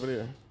 Talking man. about over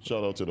there.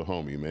 Shout out to the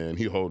homie, man.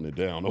 He holding it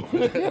down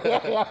over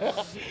there.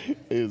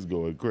 It's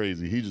going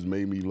crazy. He just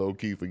made me low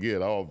key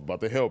forget. I was about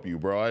to help you,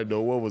 bro. I didn't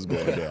know what was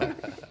going down.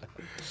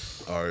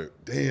 All right,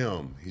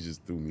 damn. He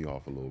just threw me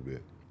off a little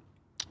bit.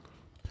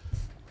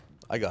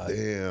 I got it.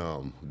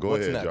 Damn. Go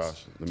What's ahead, next?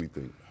 Josh. Let me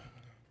think.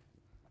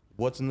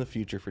 What's in the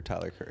future for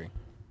Tyler Currie?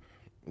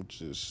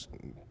 Just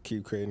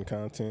keep creating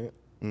content.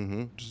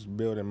 Just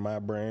building my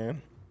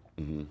brand.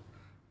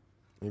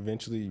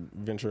 Eventually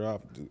venture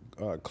off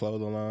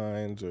clothing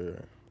lines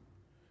or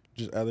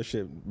just other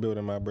shit.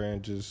 Building my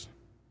brand. Just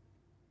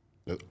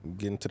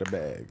getting to the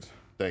bags.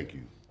 Thank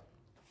you.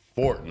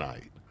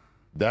 Fortnite.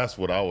 That's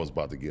what I was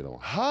about to get on.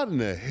 How in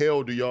the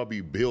hell do y'all be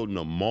building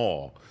a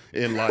mall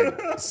in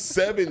like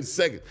 7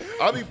 seconds?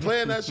 I'll be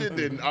playing that shit,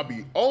 then I'll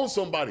be on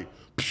somebody.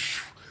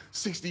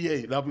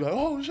 68. And I'll be like,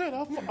 oh shit,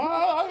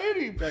 I hit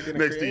him. Back in the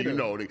Next thing you creative.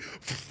 know,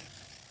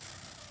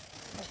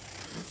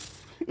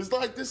 it's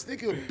like this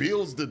nigga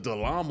builds the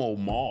Delamo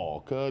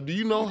Mall, cuz. Do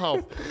you know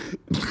how?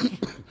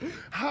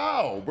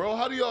 How, bro?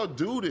 How do y'all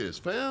do this,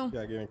 fam?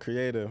 Gotta get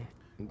creative.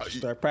 Just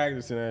start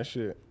practicing that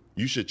shit.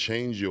 You should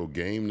change your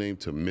game name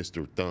to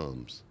Mr.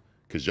 Thumbs.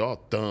 Cause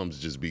y'all thumbs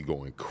just be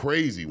going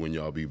crazy when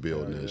y'all be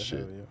building that shit.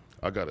 hell yeah.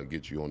 I gotta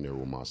get you on there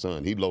with my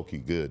son. He low-key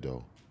good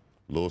though.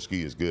 Lil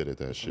Ski is good at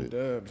that shit.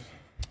 Dubs.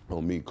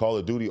 On me, Call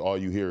of Duty, all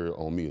you hear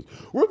on me is,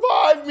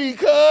 revive me,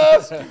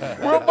 cuz!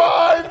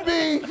 Revive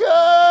me, cuz!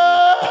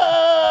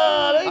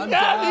 They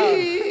got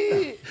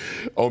me!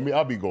 On me,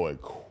 I'll be going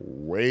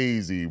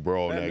crazy,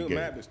 bro, on That that new game.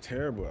 map is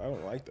terrible. I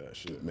don't like that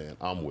shit. Man,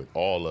 I'm with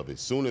all of it.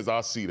 Soon as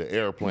I see the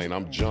airplane,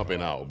 I'm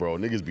jumping out, bro.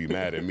 Niggas be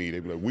mad at me. They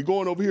be like, we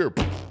going over here.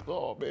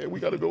 Oh, man, we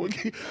got to go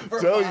again.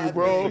 Tell you,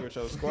 bro. With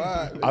your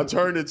squad. I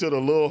turned into the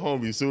little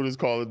homie soon as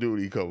Call of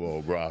Duty come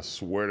on, bro. I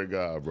swear to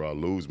God, bro. I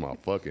lose my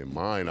fucking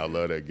mind. I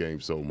love that game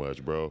so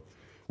much, bro.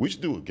 We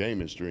should do a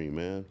gaming stream,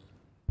 man.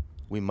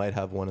 We might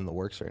have one in the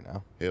works right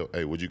now. Hell,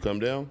 hey, would you come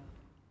down?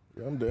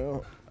 Yeah, I'm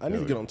down. I need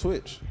to get on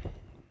Twitch.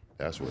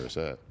 That's where it's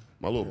at.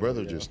 My little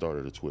brother just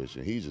started a Twitch,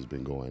 and he's just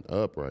been going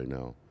up right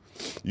now.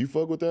 You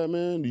fuck with that,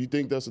 man? Do you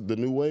think that's the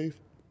new wave?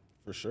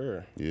 For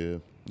sure. Yeah.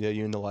 Yeah,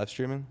 you into live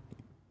streaming?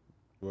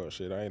 Well,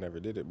 shit, I ain't never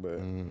did it, but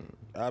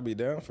I'll be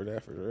down for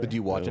that for sure. But do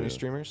you watch any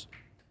streamers?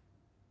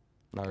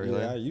 Not really.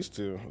 Yeah, I used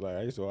to. Like,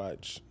 I used to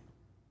watch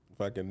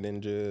fucking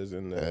ninjas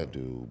and That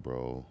dude,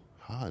 bro.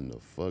 How in the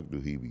fuck do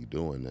he be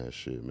doing that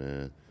shit,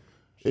 man?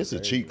 It's a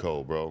cheat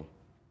code, bro.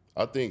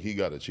 I think he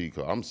got a cheat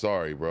code. I'm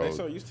sorry, bro. They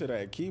so used to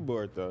that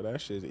keyboard though. That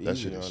shit's easy That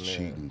shit is on there.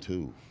 cheating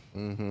too.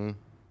 Mm-hmm.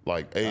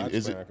 Like, hey,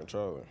 Is it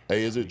true?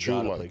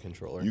 gotta Like, play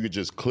controller. you could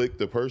just click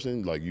the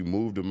person, like you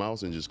move the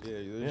mouse and just. Yeah,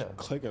 you're just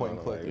clicking point on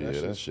and click. it. Like,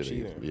 Yeah, that shit's shit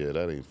cheating. ain't. Yeah,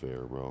 that ain't fair,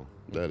 bro.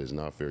 That is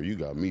not fair. You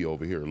got me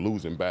over here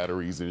losing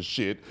batteries and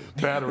shit.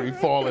 Battery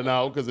falling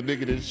out because a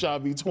nigga done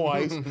shot me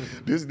twice.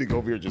 This nigga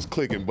over here just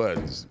clicking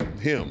buttons.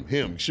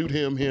 Him, shoot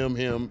him,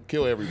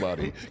 kill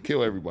everybody,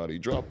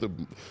 Drop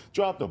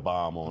the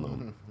bomb on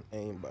him.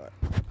 Aimbot.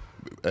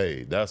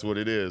 Hey, that's what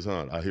it is,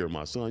 huh? I hear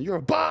my son, you're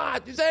a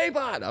bot, you say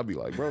bot. I'll be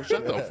like, bro,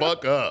 shut the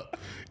fuck up.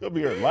 He'll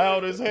be here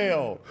loud as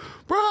hell.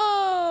 Bro,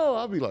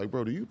 I'll be like,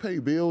 bro, do you pay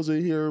bills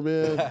in here,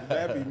 man?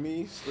 That'd be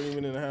me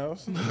screaming in the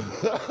house.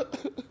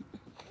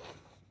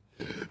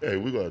 Hey,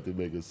 we're gonna have to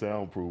make a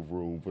soundproof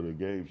room for the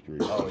game stream.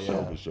 Oh,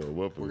 yeah. For sure.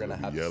 We're gonna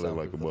have be to yelling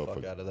like a soundproof the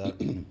fuck motherfucker. out of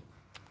that.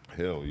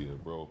 Hell yeah,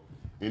 bro.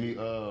 Any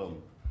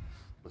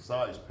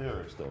besides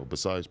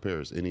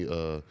Paris, any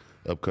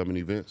upcoming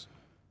events?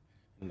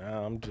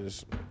 Nah, I'm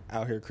just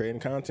out here creating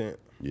content.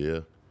 Yeah.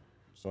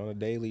 So on a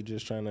daily,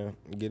 just trying to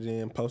get it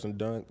in, posting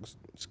dunks,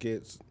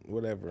 skits,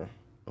 whatever.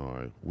 All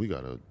right, we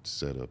gotta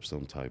set up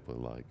some type of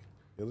like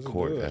let's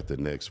court do it. at the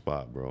next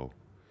spot, bro.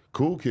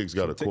 Cool Kicks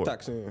got a court.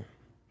 TikTok's in.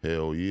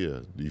 Hell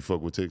yeah. Do you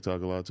fuck with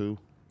TikTok a lot too?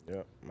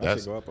 Yep, I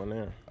should go up on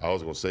there. I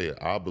was gonna say,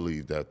 I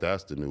believe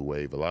that's the new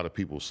wave. A lot of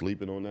people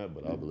sleeping on that,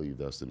 but I believe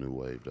that's the new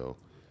wave though.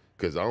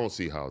 Cause I don't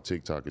see how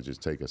TikTok could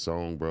just take a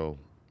song, bro,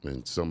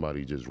 and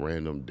somebody just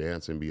random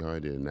dancing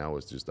behind it, and now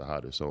it's just the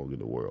hottest song in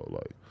the world.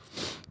 Like,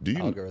 do you?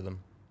 Algorithm.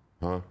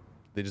 Huh?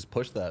 They just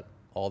push that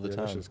all the That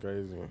time. shit's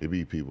crazy. It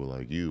be people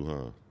like you,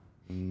 huh?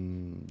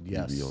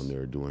 Yes. You be on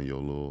there doing your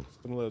little.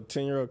 Some little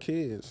 10-year-old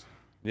kids.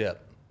 Yeah.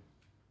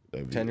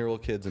 That be-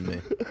 10-year-old kids and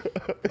me.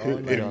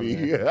 And me,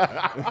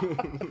 yeah.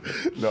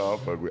 No, I'm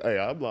fucking with. Hey,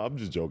 I'm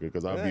just joking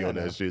because I be on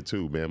that shit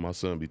too, man. My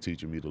son be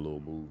teaching me the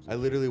little moves. I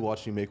literally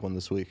watched you make one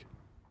this week.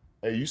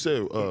 Hey, you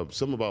said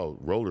something about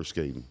roller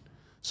skating.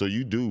 So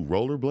you do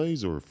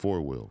rollerblades or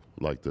 4-wheel,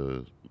 like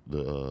the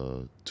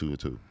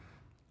 2-2?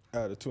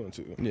 The 2 and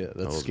 2. Yeah, I that's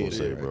was gonna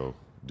skating. say, bro,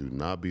 do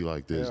not be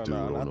like this Hell dude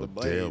no, on not no the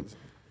damn. blades.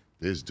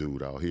 This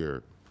dude out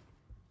here.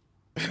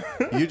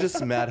 You're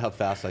just mad how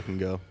fast I can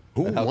go.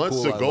 Who and how wants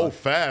cool to I go look.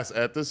 fast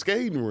at the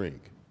skating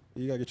rink?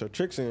 You gotta get your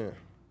tricks in.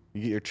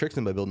 You get your tricks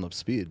in by building up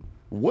speed.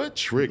 What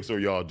tricks are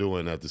y'all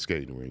doing at the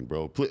skating rink,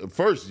 bro?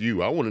 First, I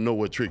want to know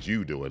what tricks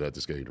you doing at the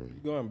skating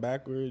rink. Going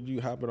backwards,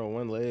 you hopping on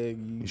one leg,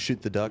 You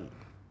shoot the duck.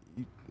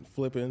 you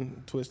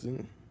flipping,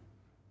 twisting.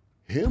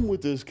 Him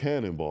with this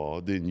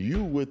cannonball, then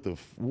you with the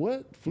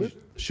what?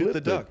 Shoot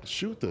the duck.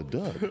 Shoot the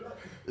duck.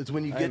 It's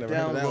when you I get ain't never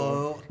heard down of that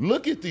low.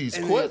 Look at these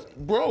questions,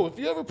 bro. If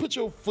you ever put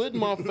your foot in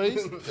my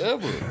face,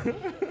 ever.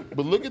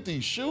 But look at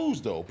these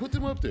shoes, though. Put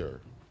them up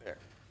there. There.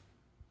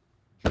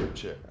 Drip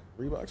check,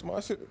 Reebok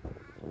Smart City.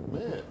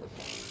 man.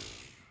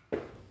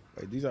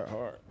 Like, these are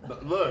hard.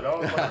 Look, I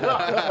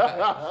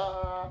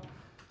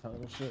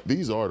was like,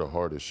 these are the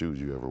hardest shoes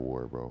you ever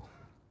wore, bro.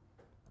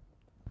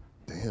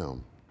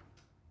 Damn.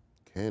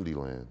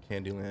 Candyland.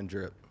 Candyland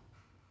drip.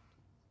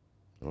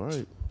 All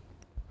right.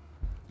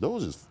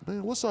 Those is,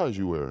 man, what size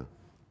you wear?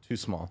 Too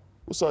small.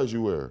 What size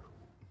you wear?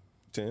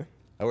 10.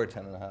 I wear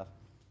 10 and a half.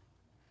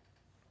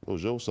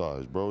 Those your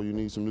size, bro. You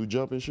need some new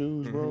jumping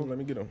shoes, bro? Let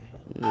me get them.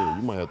 Yeah,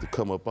 you might have to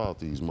come up out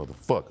these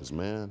motherfuckers,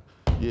 man.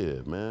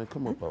 Yeah, man,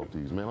 come up out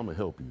these, man. I'm gonna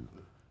help you.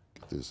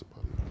 Get this up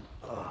out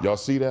here. Y'all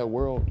see that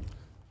world?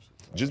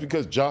 Just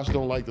because Josh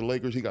don't like the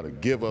Lakers, he gotta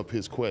give up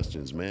his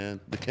questions, man.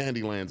 The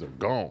Candylands are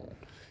gone.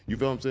 You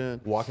feel what I'm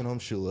saying? Walking home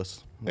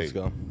shoeless. Let's Hey,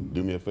 go.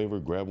 do me a favor,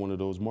 grab one of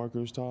those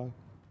markers, Ty.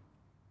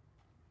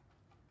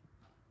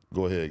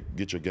 Go ahead,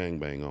 get your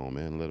gangbang on,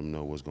 man. Let them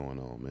know what's going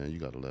on, man. You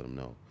gotta let them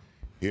know.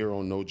 Here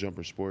on No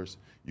Jumper Sports,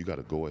 you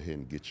gotta go ahead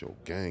and get your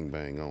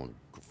gangbang on.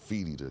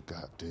 Graffiti the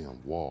goddamn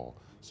wall.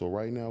 So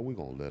right now, we're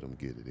gonna let them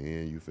get it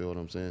in. You feel what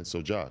I'm saying?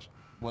 So Josh,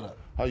 What up?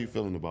 how you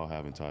feeling about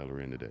having Tyler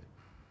in today?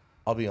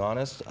 I'll be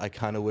honest, I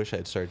kind of wish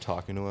I'd started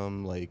talking to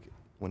him like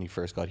when he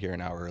first got here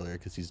an hour earlier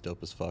because he's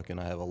dope as fuck and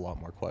I have a lot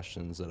more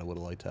questions that I would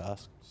have liked to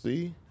ask.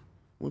 See,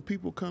 when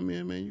people come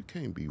in, man, you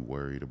can't be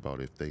worried about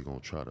if they gonna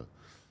try to.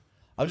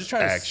 I'm just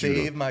trying to Ask you to-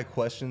 save my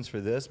questions for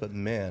this, but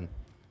man,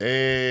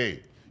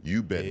 Hey,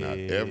 you better not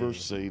Hey. ever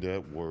say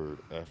that word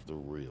after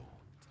real.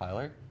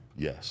 Tyler?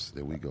 Yes,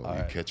 there we go. All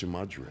You right. catching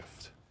my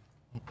drift.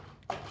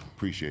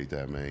 Appreciate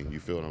that, man. You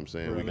feel what I'm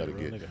saying? Real we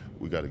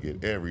nigga. gotta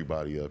get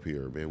everybody up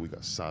here, man. We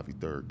got Savi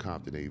Third,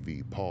 Compton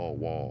AV, Paul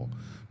Wall,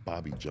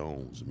 Bobby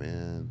Jones,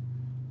 man.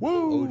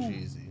 Woo!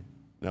 OGZ.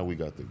 Now we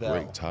got the Bell.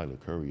 great Tyler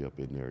Currie up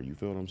in there. You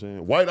feel what I'm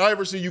saying? White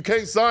Iverson, you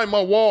can't sign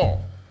my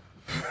wall.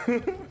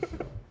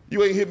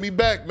 You ain't hit me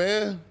back,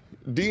 man.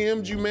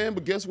 DM'd you, man,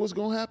 but guess what's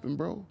gonna happen,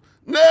 bro?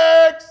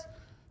 Next!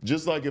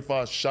 Just like if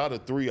I shot a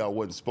 3 I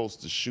wasn't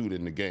supposed to shoot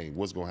in the game,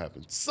 what's gonna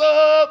happen?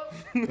 Sup?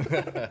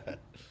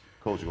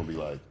 Coach gonna be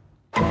like,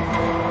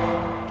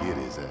 get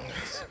his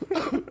ass.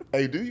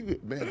 Hey,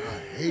 man, I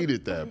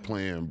hated that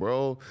playing,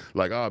 bro.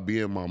 Like, I'll be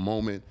in my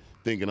moment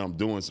thinking I'm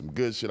doing some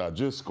good shit. I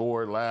just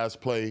scored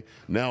last play.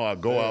 Now I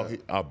go out,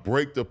 I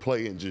break the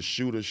play and just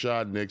shoot a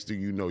shot. Next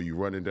thing you know, you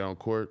running down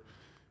court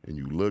and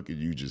you look and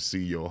you just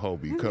see your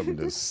homie coming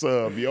to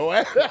sub your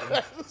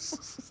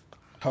ass.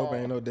 Hope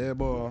ain't no dead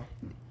ball.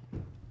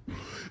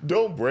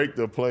 Don't break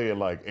the play and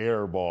like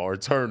air ball or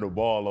turn the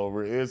ball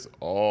over. It's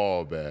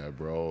all bad,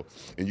 bro.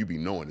 And you be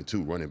knowing it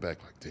too, running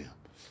back like, damn,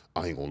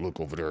 I ain't gonna look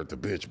over there at the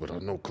bench, but I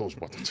know coach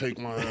about to take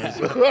my ass.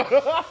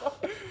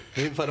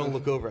 Maybe if I don't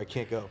look over, I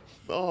can't go.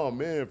 Oh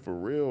man, for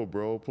real,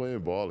 bro. Playing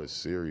ball is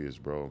serious,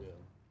 bro. Yeah.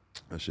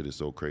 That shit is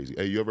so crazy.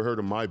 Hey, you ever heard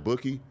of My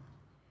Bookie?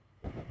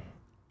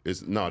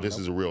 This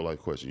is a real life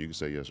question. You can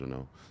say yes or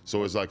no.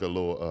 So it's like a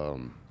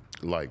little,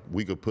 like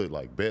we could put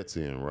like bets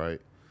in, right?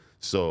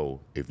 So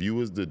if you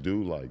was to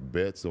do like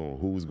bets on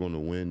who's going to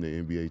win the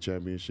NBA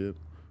championship,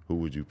 who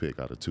would you pick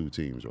out of 2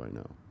 teams right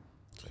now?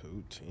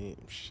 2 teams,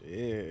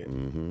 shit.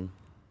 Mm-hmm.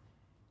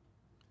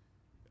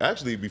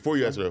 Actually, before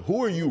you answer that,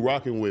 who are you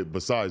rocking with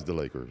besides the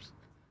Lakers?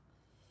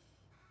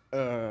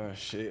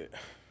 Shit.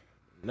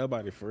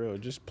 Nobody for real,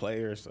 just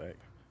players. Like,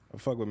 I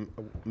fuck with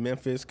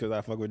Memphis because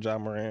I fuck with Ja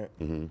Morant.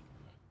 Mm-hmm.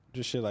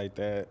 Just shit like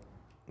that.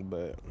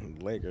 But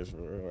Lakers for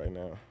real right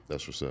now.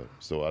 That's what's up.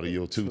 So out of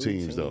your 2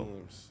 teams, though.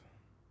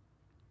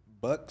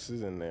 Bucks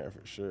is in there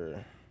for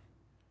sure.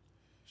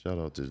 Shout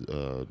out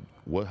to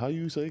what? How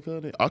you say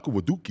kind of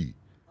Akawaduki,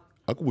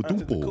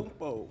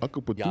 Akawadupo,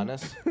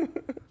 Giannis.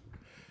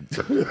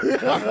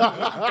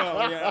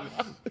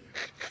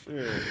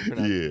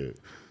 Yeah.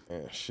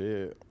 Man,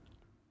 shit.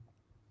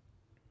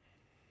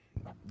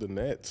 The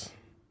Nets.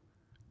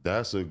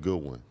 That's a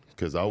good one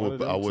because I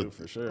would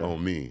for sure.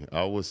 On me,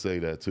 I would say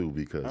that too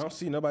because I don't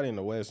see nobody in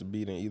the West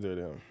beating either of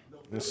them.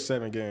 It's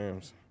 7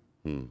 games.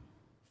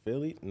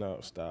 Philly? No,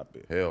 stop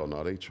it. Hell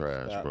no, they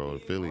trash, bro.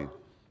 Philly,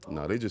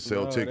 no, they just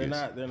sell tickets.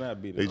 They're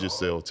not beating. They just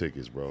sell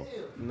tickets, bro.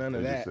 None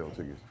of that. Just sell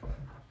tickets.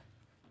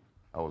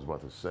 I was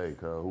about to say,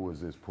 who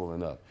is this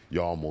pulling up?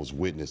 You almost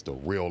witnessed a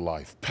real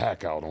life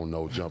pack out on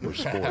No Jumper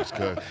Sports,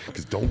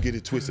 because don't get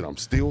it twisted. I'm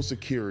still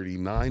security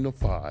 9 to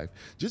 5.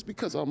 Just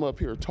because I'm up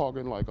here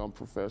talking like I'm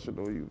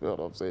professional, you know what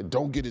I'm saying?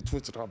 Don't get it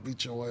twisted. I'll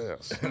beat your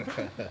ass.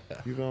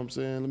 You know what I'm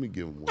saying? Let me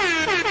give him one.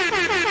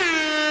 Hey.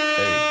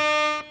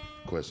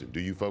 Question: do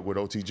you fuck with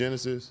OT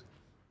Genesis?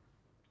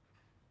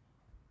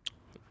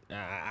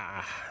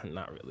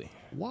 Not really.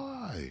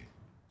 Why?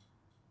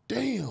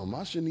 Damn,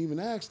 I shouldn't even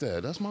ask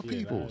that. That's my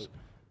peoples.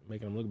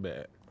 Making them look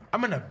bad.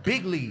 I'm in a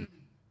big league.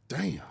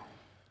 Damn.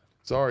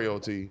 Sorry,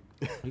 OT.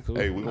 Cool.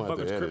 Hey, we gonna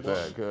have to edit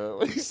that,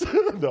 cuz.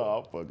 No,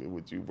 I'm fucking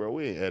with you, bro.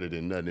 We ain't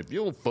editing nothing. If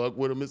you don't fuck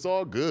with them, it's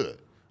all good.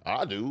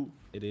 I do.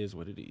 It is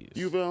what it is.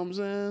 You feel what I'm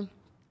saying?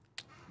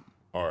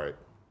 All right.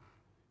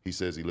 He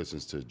says he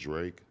listens to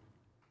Drake,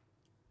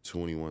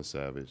 21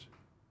 Savage.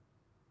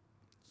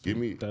 Give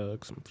me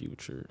Thug, some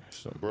Future,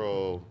 some.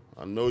 Bro,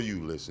 I know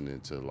you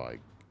listening to like.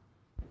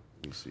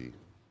 Let me see.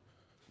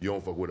 You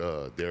don't fuck with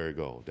there you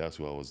go. That's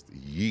who I was.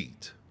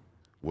 Yeet.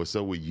 What's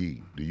up with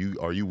Yeet?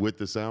 Are you with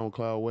the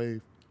SoundCloud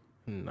wave?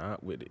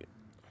 Not with it.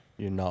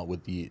 You're not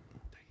with Yeet.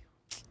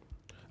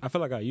 I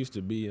feel like I used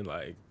to be in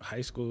like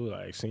high school,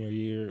 like senior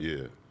year.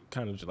 Yeah.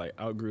 Kind of just like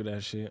outgrew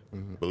that shit.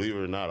 Mm-hmm. Believe it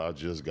or not, I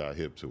just got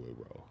hip to it,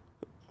 bro.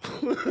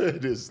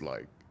 It's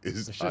like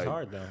it's just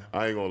hard though.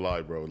 I ain't gonna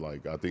lie, bro.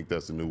 Like I think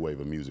that's the new wave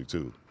of music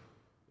too.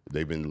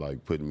 They've been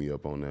like putting me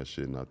up on that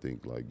shit, and I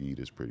think like Yeet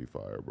is pretty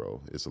fire, bro.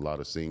 It's a lot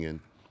of singing.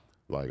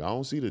 Like I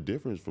don't see the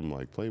difference from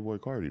like Playboy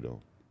Cardi though.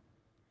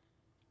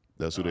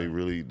 That's who they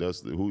really.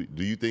 Who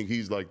do you think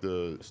he's like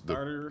the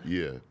starter?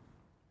 Yeah.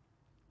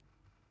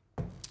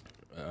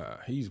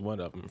 He's one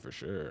of them for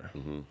sure.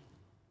 Mm-hmm.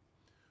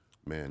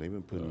 Man, they've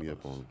been putting me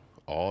up on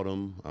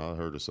Autumn. I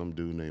heard of some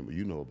dude named.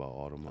 You know about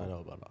Autumn? I know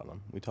about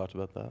Autumn. We talked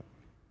about that.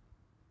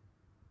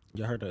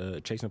 Y'all heard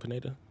of Chasing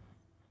Pineda?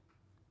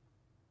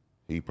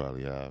 He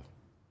probably have.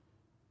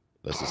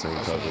 That's the same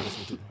type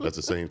of. That's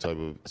the same type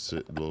of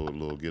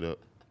little get up.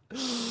 I'm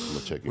gonna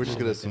check it. We're just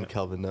gonna assume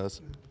Calvin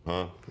knows.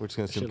 Huh? We're just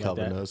gonna assume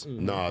Calvin knows.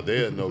 Nah,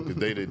 they know because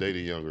they the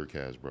younger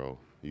cats, bro.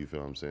 You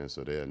feel what I'm saying?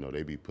 So they know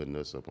they be putting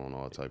us up on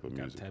all type of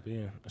music. Tap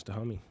in. That's the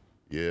homie.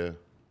 Yeah.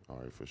 All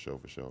right, for sure.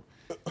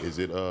 Is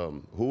it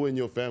who in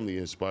your family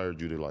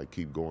inspired you to like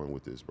keep going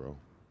with this, bro?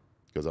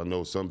 Because I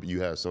know you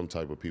had some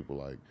type of people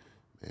like,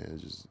 man,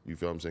 just you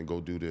feel what I'm saying?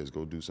 Go do this,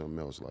 go do something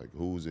else. Like,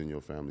 who's in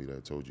your family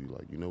that told you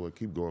like, you know what,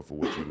 keep going for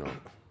what you know?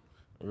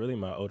 Really,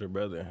 my older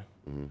brother,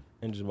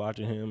 and just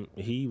watching him,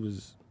 he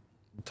was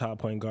top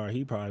point guard.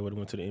 He probably would have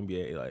went to the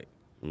NBA. Like,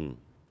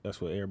 that's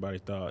what everybody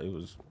thought. It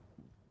was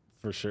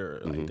for sure,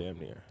 like damn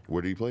near.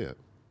 Where did he play at?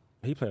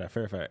 He played at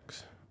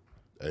Fairfax.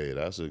 Hey,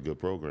 that's a good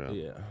program.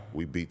 Yeah.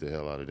 We beat the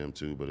hell out of them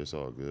too, but it's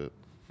all good.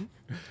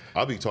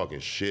 I be talking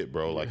shit,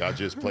 bro. Like I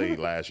just played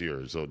last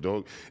year, so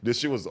don't. This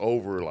shit was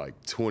over like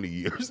 20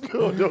 years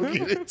ago. Don't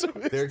get into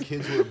it. There are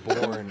kids who were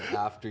born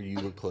after you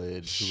were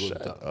played.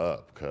 Shut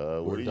up,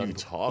 cuz. What are you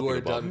talking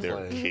about?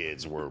 Their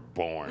kids were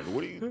born.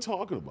 What are you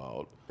talking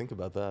about? Think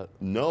about that.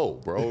 No,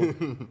 bro.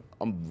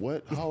 I'm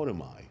what? How old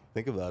am I?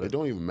 Think about It it.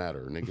 don't even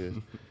matter,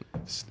 nigga.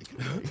 This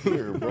nigga right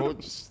here, bro.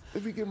 Just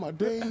let me get my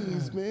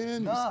days,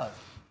 man. Nah.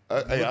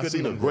 Hey, I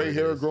seen a gray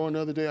hair growing the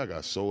other day. I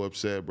got so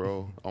upset,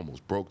 bro.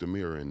 Almost broke the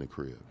mirror in the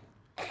crib.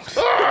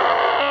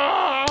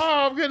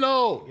 I'm getting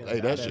old. Hey,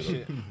 that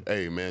shit.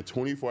 Hey, man,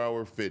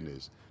 24-hour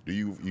fitness. Do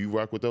you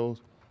rock with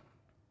those?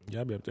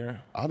 Yeah, I be up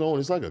there. I don't.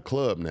 It's like a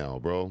club now,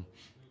 bro.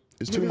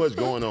 It's too much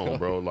going on,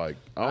 bro. Like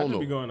I don't know.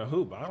 be going to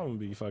hoop. I don't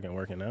be fucking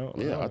working out.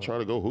 Yeah, I try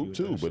to go hoop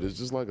too, but it's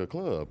just like a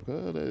club.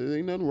 There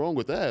ain't nothing wrong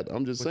with that.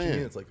 I'm just What you mean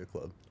saying. it's like a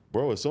club?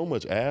 Bro, it's so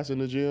much ass in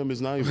the gym.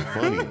 It's not even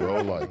funny,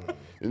 bro. Like,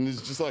 and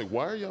it's just like,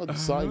 why are y'all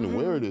deciding to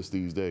wear this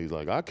these days?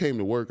 Like, I came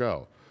to work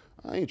out.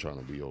 I ain't trying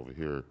to be over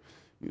here.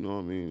 You know what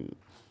I mean?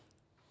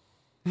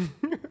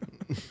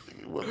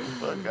 What the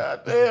fuck?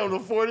 Goddamn, the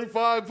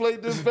 45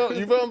 plate this belt.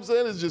 You know what I'm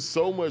saying? It's just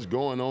so much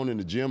going on in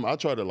the gym. I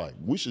try to like,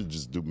 we should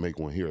just make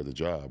one here at the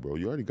job, bro.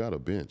 You already got a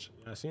bench.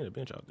 I seen a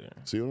bench out there.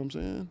 See what I'm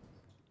saying?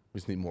 We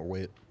just need more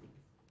weight.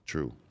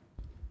 True.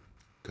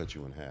 Cut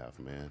you in half,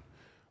 man.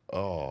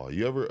 Oh,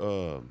 you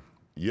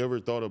ever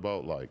thought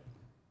about like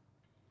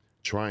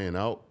trying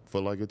out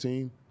for like a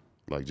team?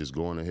 Like just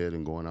going ahead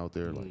and going out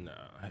there? Like, Nah,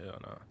 hell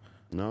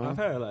no. no? I've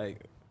had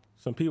like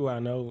some people I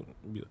know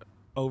be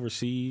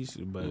overseas,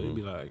 but it'd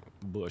be like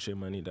bullshit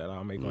money that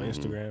I'll make on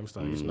Instagram.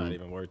 So it's not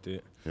even worth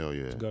it. Hell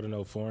yeah. To go to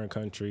no foreign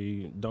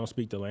country, don't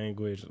speak the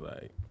language, like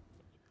there's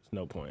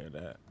no point in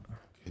that.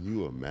 Can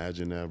you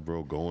imagine that,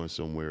 bro? Going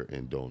somewhere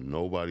and don't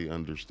nobody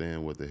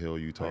understand what the hell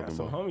you I talking got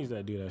some about? homies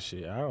that do that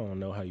shit. I don't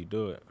know how you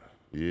do it.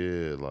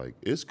 Yeah, like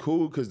it's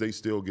cool because they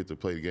still get to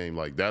play the game.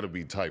 Like that'll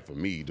be tight for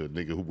me, the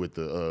nigga with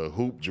the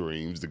hoop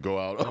dreams to go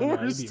out. You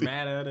overseas. be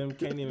mad at him,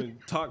 can't even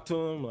talk to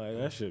him. Like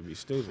that should be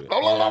stupid.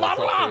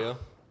 What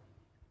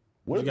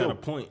You if got your- a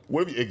point.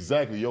 What if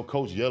exactly your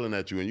coach yelling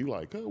at you and you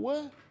like,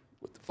 what?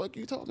 What the fuck are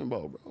you talking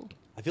about, bro?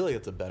 I feel like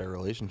it's a better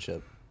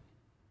relationship.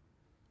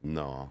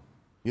 No,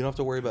 You don't have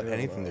to worry about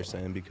anything they're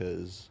saying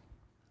because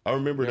I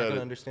remember you're not that.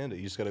 gonna understand it.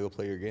 You just gotta go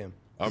play your game.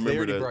 I 'Cause they remember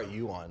already that- brought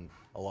you on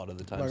a lot of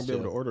the I'm not times gonna be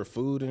able to too. order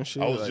food and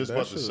shit. I was like, just that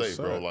about to shit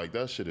say, bro, suck. like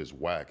that shit is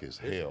whack as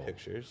There's hell.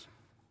 pictures.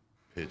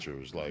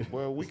 Pictures, like,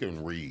 well, we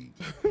can read.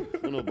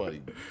 Ain't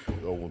nobody,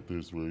 I want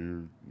this right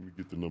here. Let me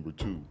get the number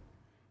 2.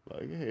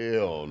 Like,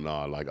 hell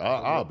nah. Like,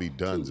 I'll be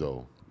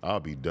donezo. I'll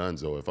be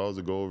donezo. If I was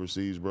to go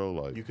overseas, bro,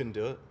 like, You can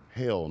do it.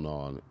 hell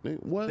nah.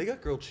 What? They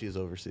got grilled cheese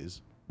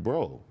overseas.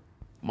 Bro,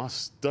 my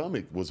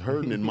stomach was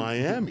hurting in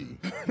Miami.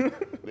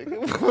 Like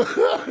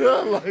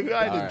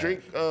I had to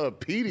drink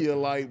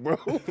Pedialyte, bro,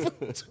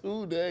 for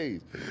 2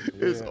 days.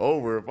 It's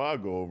over if I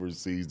go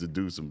overseas to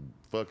do some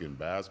fucking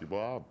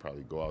basketball. I'll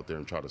probably go out there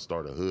and try to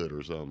start a hood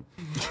or something.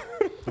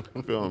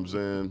 You feel what I'm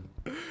saying?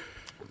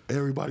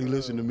 Everybody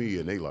listen to me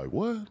and they like,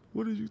 what?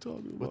 What are you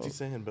talking about? What's he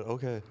saying? But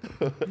okay.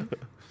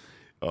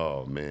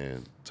 Oh,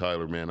 man.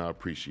 Tyler, man, I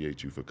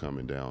appreciate you for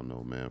coming down,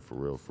 though, man. For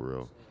real, for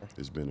real.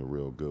 It's been a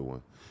real good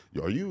one.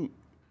 Are you...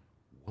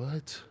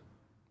 What?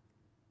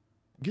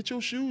 Get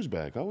your shoes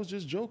back. I was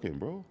just joking,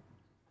 bro.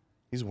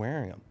 He's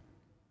wearing them.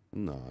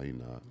 Nah, you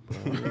not.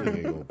 Bro. You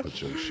ain't gonna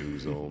put your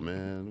shoes on,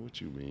 man. What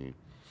you mean?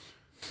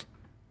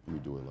 Let me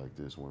do it like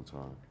this one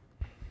time.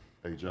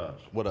 Hey,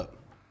 Josh. What up?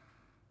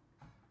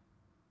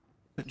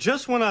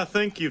 Just when I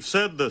think you've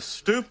said the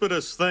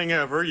stupidest thing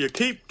ever, you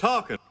keep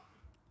talking.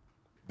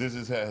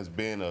 Has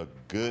been a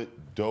good,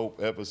 dope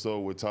episode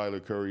with Tyler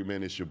Currie,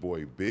 man. It's your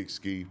boy Big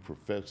Ski,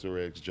 Professor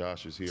X.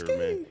 Josh is here,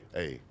 man.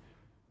 Hey,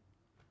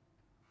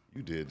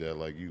 you did that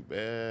like you,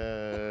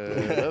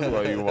 man. That's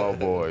why you my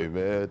boy,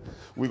 man.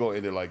 We gonna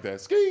end it like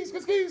that. Ski,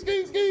 ski, ski,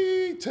 ski,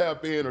 ski.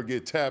 Tap in or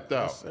get tapped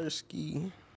out. Sir Ski.